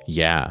control.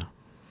 Yeah.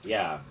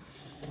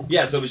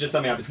 Yeah, so it was just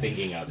something I was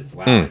thinking of. It's,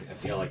 wow, I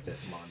feel like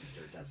this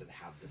monster doesn't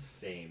have the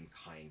same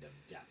kind of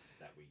depth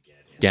that we get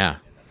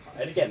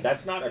and again,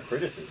 that's not a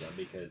criticism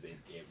because it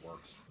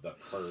works. The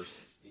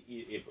curse,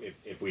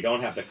 if we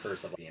don't have the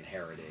curse of the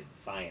inherited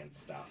science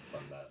stuff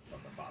from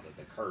the father,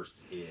 the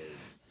curse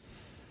is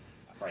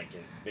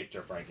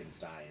Victor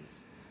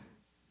Frankenstein's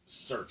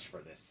search for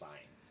this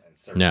science and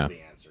search for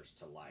the answers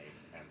to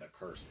life, and the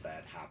curse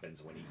that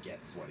happens when he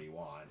gets what he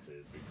wants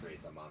is he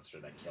creates a monster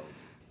that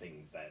kills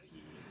things that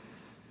he,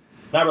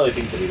 not really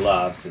things that he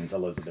loves, since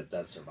Elizabeth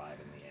does survive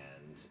in the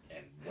end,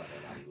 and whether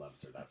or not he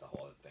loves her, that's a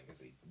whole other thing,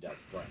 because he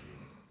does threaten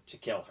to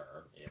kill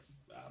her if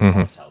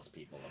Paul tells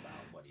people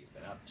about what he's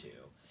been up to.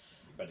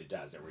 But it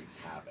wreaks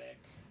havoc.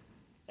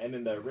 And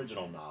in the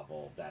original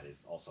novel, that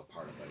is also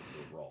part of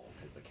the role,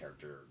 because the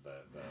character,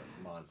 the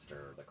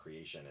monster, the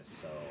creation is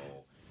so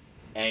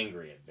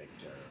angry at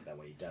Victor that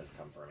when he does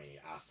come for him, he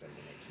asks him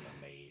to make him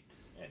a mate,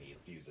 and he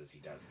refuses. He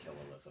does kill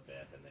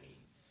Elizabeth, and then he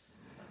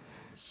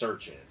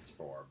searches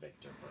for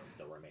Victor for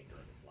the remainder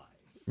of his life.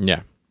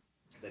 Yeah.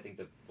 Because I think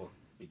the book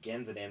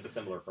begins and ends a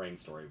similar frame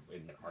story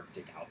in an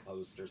Arctic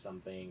outpost or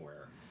something,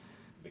 where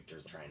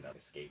Victor's trying to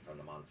escape from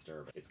the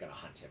monster, but it's going to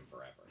hunt him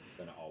forever. It's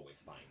going to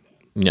always find him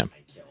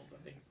and kill the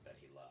things that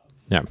he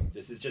loves. Yeah.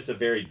 This is just a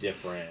very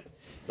different,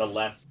 it's a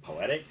less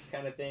poetic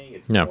kind of thing.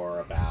 It's more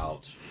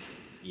about,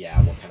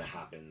 what kind of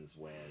happens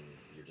when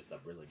you're just a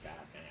really bad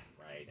man,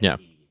 right? And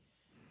he,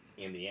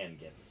 in the end,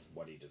 gets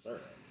what he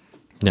deserves.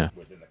 Yeah.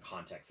 Within the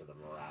context of the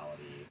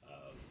morality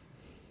of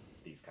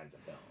these kinds of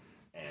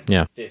films. And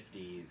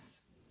 50s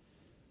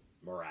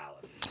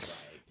morality, right?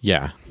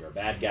 Yeah. You're a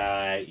bad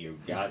guy, you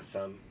got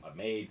a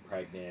maid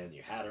pregnant,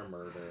 you had her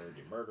murdered,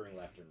 you're murdering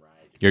left and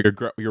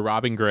right. You're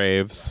robbing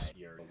graves.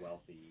 Right? You're a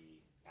wealthy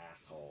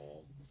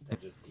asshole that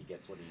he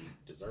gets what he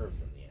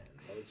deserves in the end.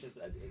 So it's just,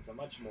 it's a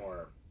much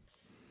more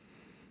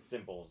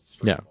simple,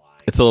 straight line.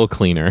 It's a little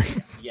cleaner.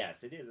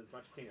 Yes, it is. It's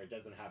much cleaner. It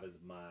doesn't have as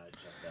much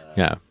of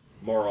the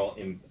moral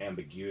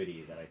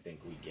ambiguity that I think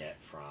we get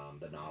from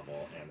the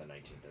novel and the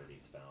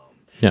 1930s film.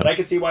 Yeah. But I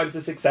can see why it was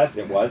a success.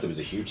 It was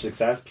a huge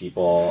success.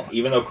 People,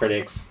 even though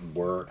critics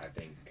were, I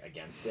think,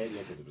 against it,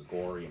 because it was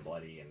gory and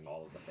bloody and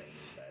all of the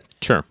things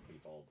that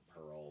people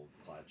hurl,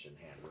 clutch, and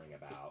hand-wring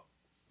about.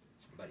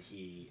 But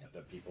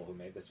the people who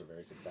made this were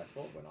very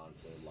successful, went on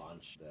to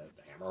launch the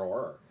Hammer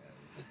Horror.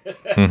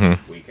 And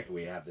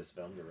we have this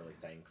film to really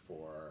thank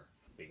for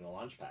being a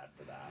launch pad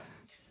for that.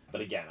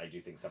 But again, I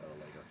do think some of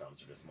the later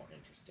films are just more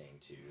interesting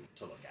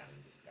to look at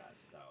and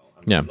discuss. So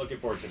I'm looking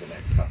forward to the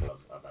next couple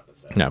of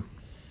episodes. Yeah.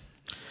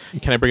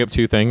 Can I bring up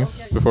two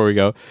things before we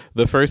go?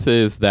 The first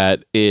is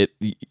that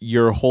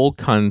your whole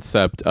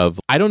concept of,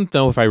 I don't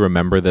know if I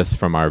remember this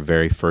from our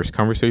very first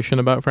conversation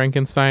about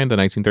Frankenstein, the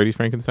 1930s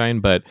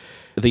Frankenstein, but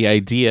the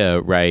idea,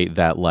 right,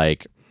 that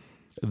like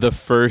the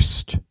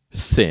first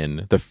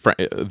sin,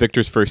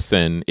 Victor's first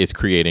sin is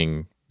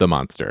creating the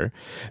monster.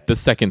 The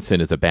second sin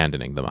is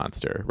abandoning the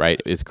monster,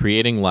 right? Is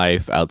creating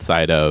life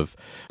outside of,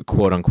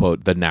 quote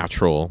unquote, the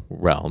natural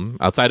realm,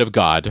 outside of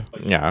God.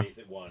 But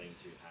wanting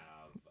to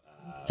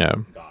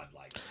have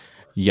God-like power.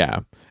 Yeah.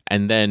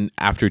 And then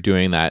after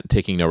doing that,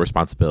 taking no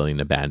responsibility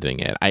and abandoning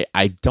it.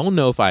 I don't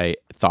know if I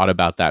thought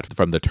about that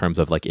from the terms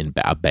of like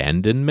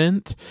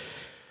abandonment.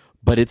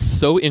 But it's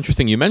so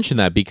interesting you mentioned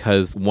that,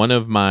 because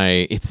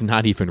it's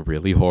not even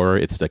really horror.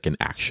 It's like an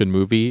action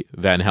movie,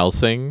 Van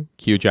Helsing,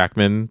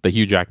 the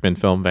Hugh Jackman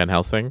film Van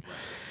Helsing,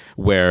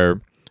 where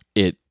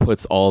it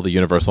puts all the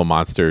Universal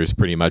monsters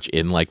pretty much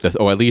in like this,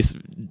 or at least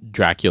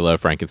Dracula,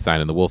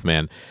 Frankenstein, and the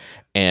Wolfman.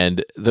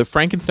 And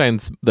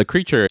the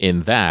creature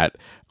in that,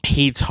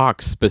 he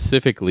talks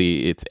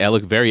specifically,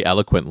 very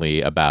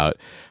eloquently about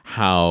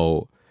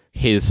how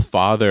his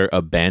father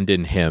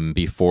abandoned him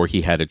before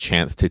he had a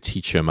chance to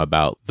teach him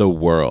about the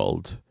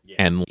world. Yeah.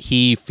 And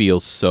he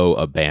feels so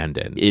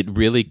abandoned. It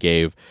really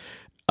gave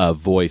a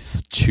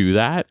voice to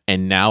that.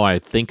 And now I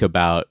think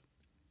about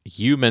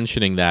you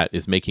mentioning that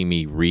is making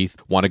me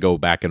want to go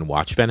back and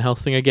watch Van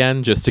Helsing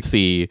again, just to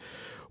see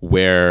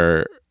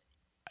where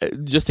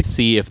just to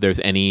see if there's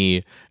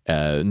any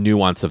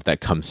nuance of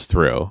that comes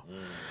through.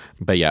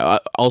 But yeah,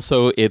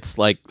 also it's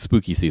like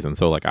spooky season,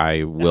 so like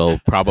I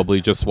will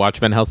probably just watch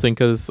Van Helsing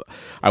because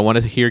I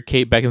wanted to hear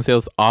Kate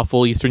Beckinsale's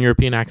awful Eastern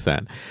European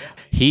accent.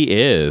 He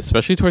is,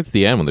 especially towards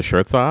the end when the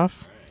shirt's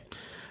off.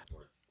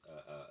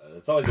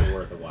 It's always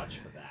worth a watch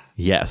for that.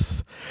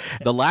 Yes.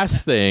 The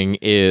last thing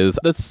is,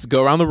 let's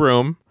go around the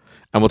room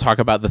and we'll talk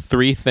about the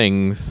 3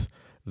 things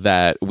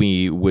that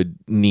we would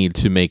need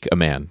to make a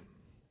man.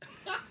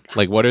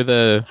 Like, what are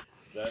the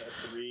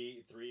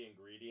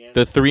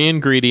three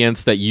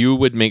ingredients that you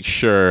would make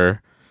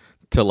sure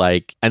to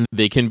like, and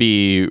they can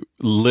be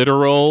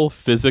literal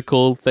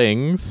physical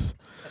things,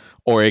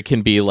 or it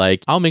can be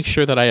like, I'll make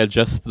sure that I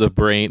adjust the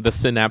brain, the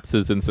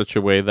synapses in such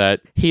a way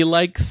that he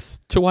likes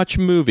to watch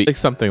movies, like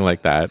something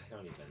like that. I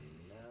don't even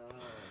know.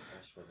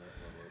 Gosh, what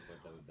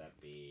would that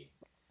be?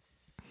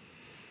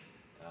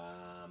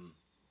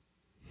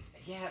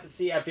 Yeah,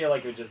 see, I feel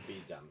like it would just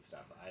be dumb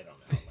stuff. I don't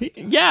know. Like,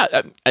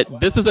 Yeah,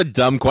 this is a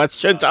dumb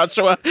question,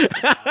 Joshua.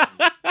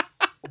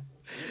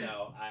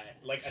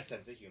 Like a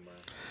sense of humor.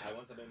 I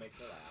want somebody who makes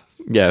me laugh.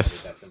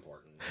 Yes. I think that's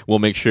important. We'll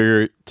make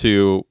sure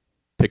to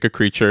pick a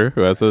creature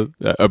who has a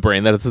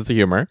brain that has a sense of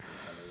humor.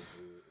 Somebody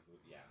who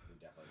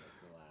definitely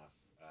makes me laugh.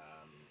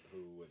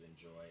 Who would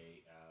enjoy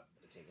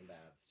taking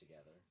baths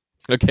together.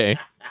 Okay.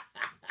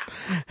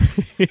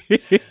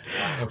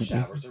 Or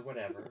showers or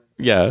whatever.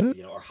 Yeah.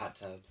 Or hot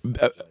tubs.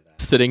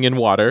 Sitting in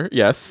water.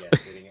 Yes. Yeah,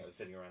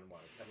 sitting around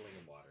water, cuddling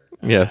in water.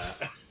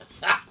 Yes.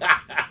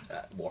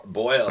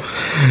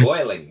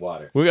 Boiling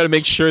water. We got to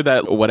make sure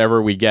that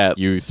whatever we get,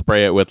 you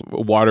spray it with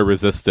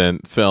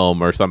water-resistant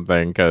film or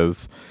something,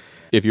 because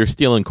if you're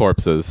stealing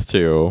corpses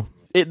too,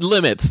 it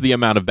limits the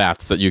amount of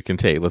baths that you can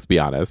take. Let's be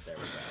honest. There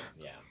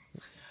we go.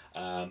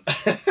 Yeah.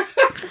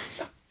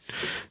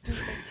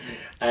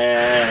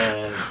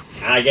 And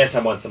I guess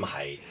I want some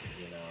height.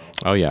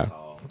 Oh yeah,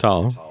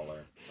 tall. Taller one.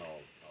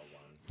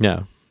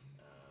 Yeah.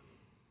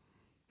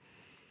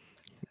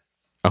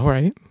 All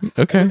right.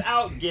 Okay.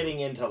 Without getting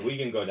into, we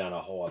can go down a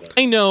whole other.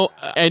 I know.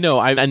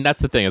 And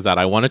that's the thing, is that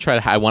I want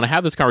to I want to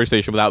have this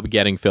conversation without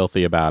getting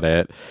filthy about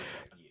it.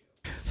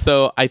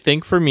 So I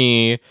think for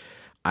me,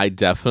 I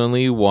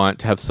definitely want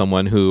to have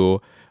someone who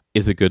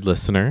is a good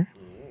listener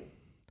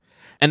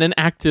and an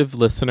active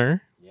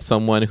listener.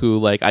 Someone who,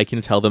 like, I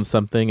can tell them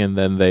something and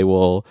then they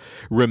will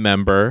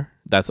remember.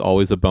 That's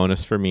always a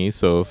bonus for me.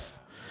 So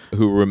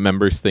who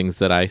remembers things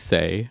that I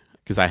say,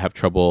 because I have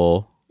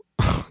trouble.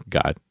 Oh,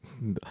 God.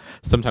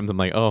 Sometimes I'm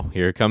like, oh,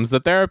 here comes the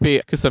therapy,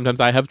 because sometimes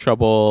I have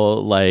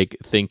trouble like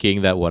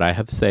thinking that what I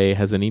have to say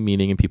has any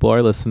meaning and people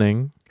are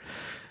listening.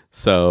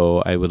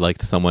 So I would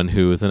like someone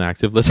who is an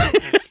active listener.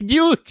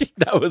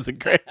 That was a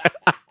great.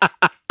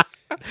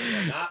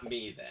 Not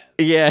me then.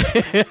 Yeah. I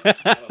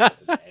don't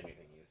listen to anything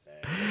you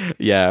say.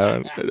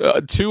 Yeah.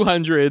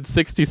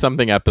 260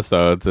 something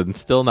episodes and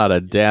still not a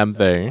damn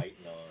thing. White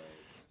noise.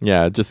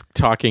 Yeah, just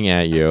talking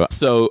at you.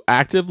 So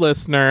active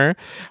listener.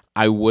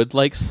 I would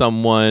like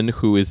someone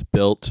who is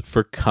built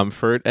for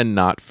comfort and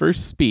not for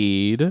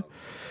speed.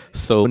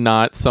 So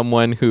not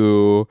someone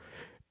who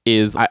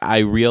is,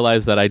 I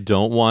realize that I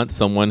don't want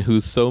someone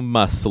who's so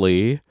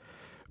muscly,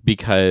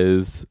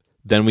 because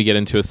then we get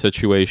into a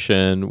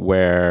situation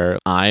where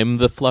I'm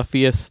the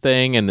fluffiest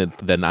thing and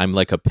then I'm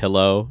like a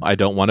pillow. I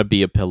don't want to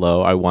be a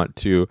pillow. I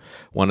want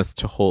us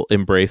to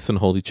embrace and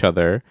hold each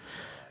other.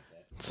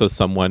 So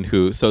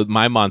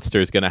my monster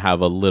is going to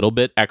have a little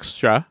bit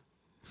extra.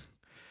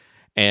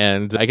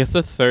 And I guess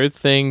the third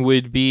thing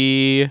would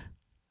be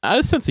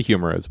a sense of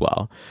humor as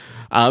well.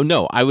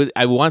 No,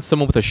 I want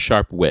someone with a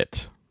sharp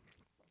wit.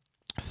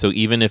 So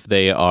even if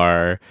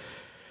they're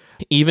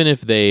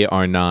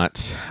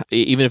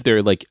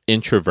like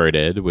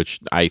introverted, which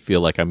I feel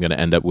like I'm going to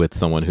end up with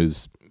someone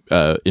who's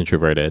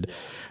introverted,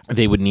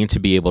 they would need to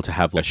be able to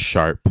have a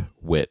sharp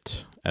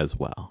wit as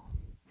well.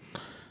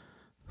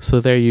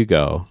 So there you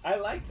go. I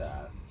like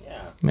that.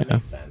 Yeah, that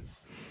makes sense.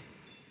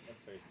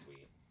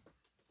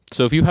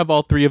 So if you have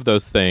all 3 of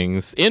those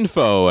things,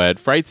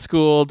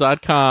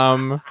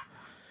 info@frightschool.com,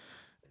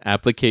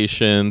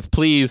 applications,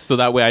 please, so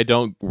that way I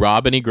don't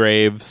rob any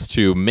graves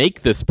to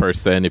make this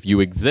person. If you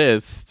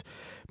exist,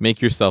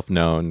 make yourself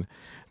known.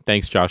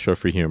 Thanks, Joshua,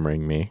 for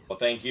humoring me. Well,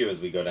 thank you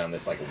as we go down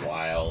this like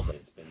wild.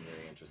 It's been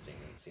very interesting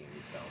seeing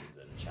these films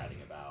and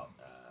chatting about,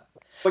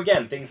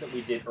 again, things that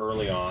we did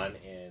early on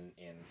in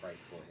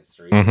Fright School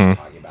history. Mm-hmm.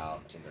 Talking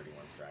about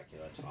 1031's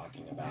Dracula,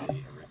 talking about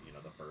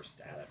the first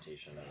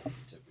adaptation of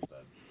the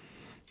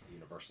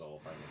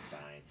Universal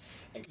Frankenstein,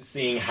 and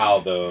seeing how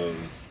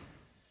those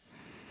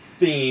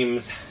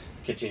themes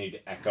continue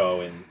to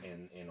echo in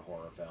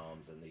horror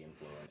films and the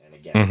influence, and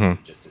again,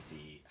 just to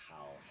see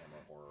how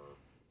Hammer Horror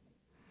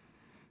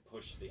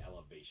pushed the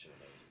elevation of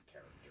those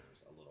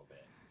characters a little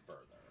bit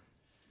further,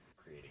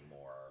 creating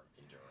more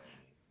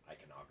enduring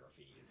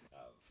iconographies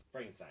of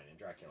Frankenstein and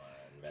Dracula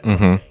and Van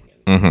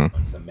Helsing,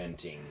 and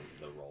cementing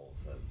the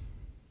roles of,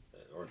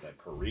 or the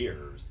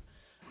careers,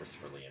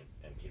 Christopher Lee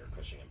and Peter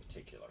Cushing in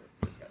particular.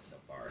 discussed so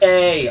far.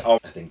 Hey, I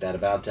think that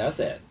about does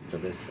it for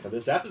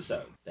this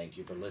episode. Thank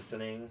you for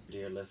listening,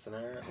 dear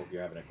listener. Hope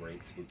you're having a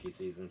great spooky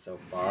season so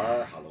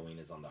far. Halloween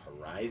is on the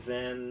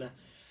horizon.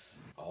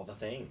 All the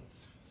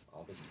things,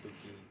 all the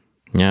spooky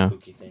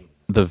things.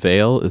 The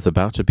veil is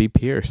about to be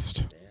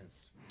pierced. It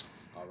is.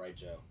 All right,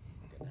 Joe.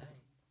 Good night.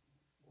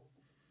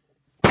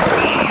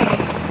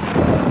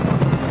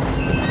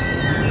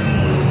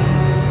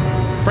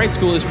 Fright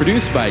School is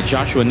produced by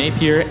Joshua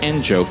Napier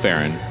and Joe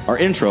Farron. Our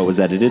intro was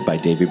edited by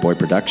Davey Boy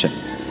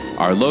Productions.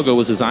 Our logo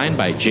was designed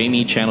by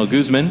Jamie Channel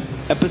Guzman.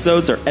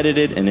 Episodes are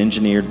edited and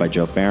engineered by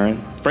Joe Farron.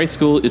 Fright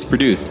School is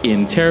produced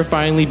in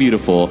terrifyingly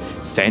beautiful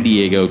San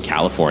Diego,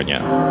 California.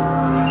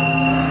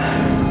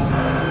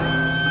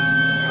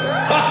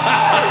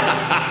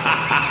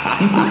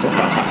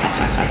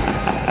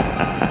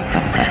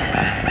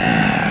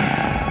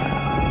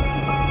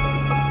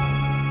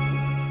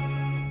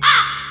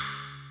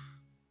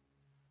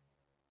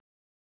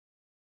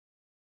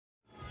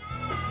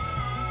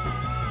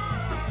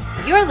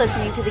 You're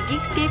listening to the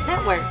Geekscape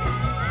Network.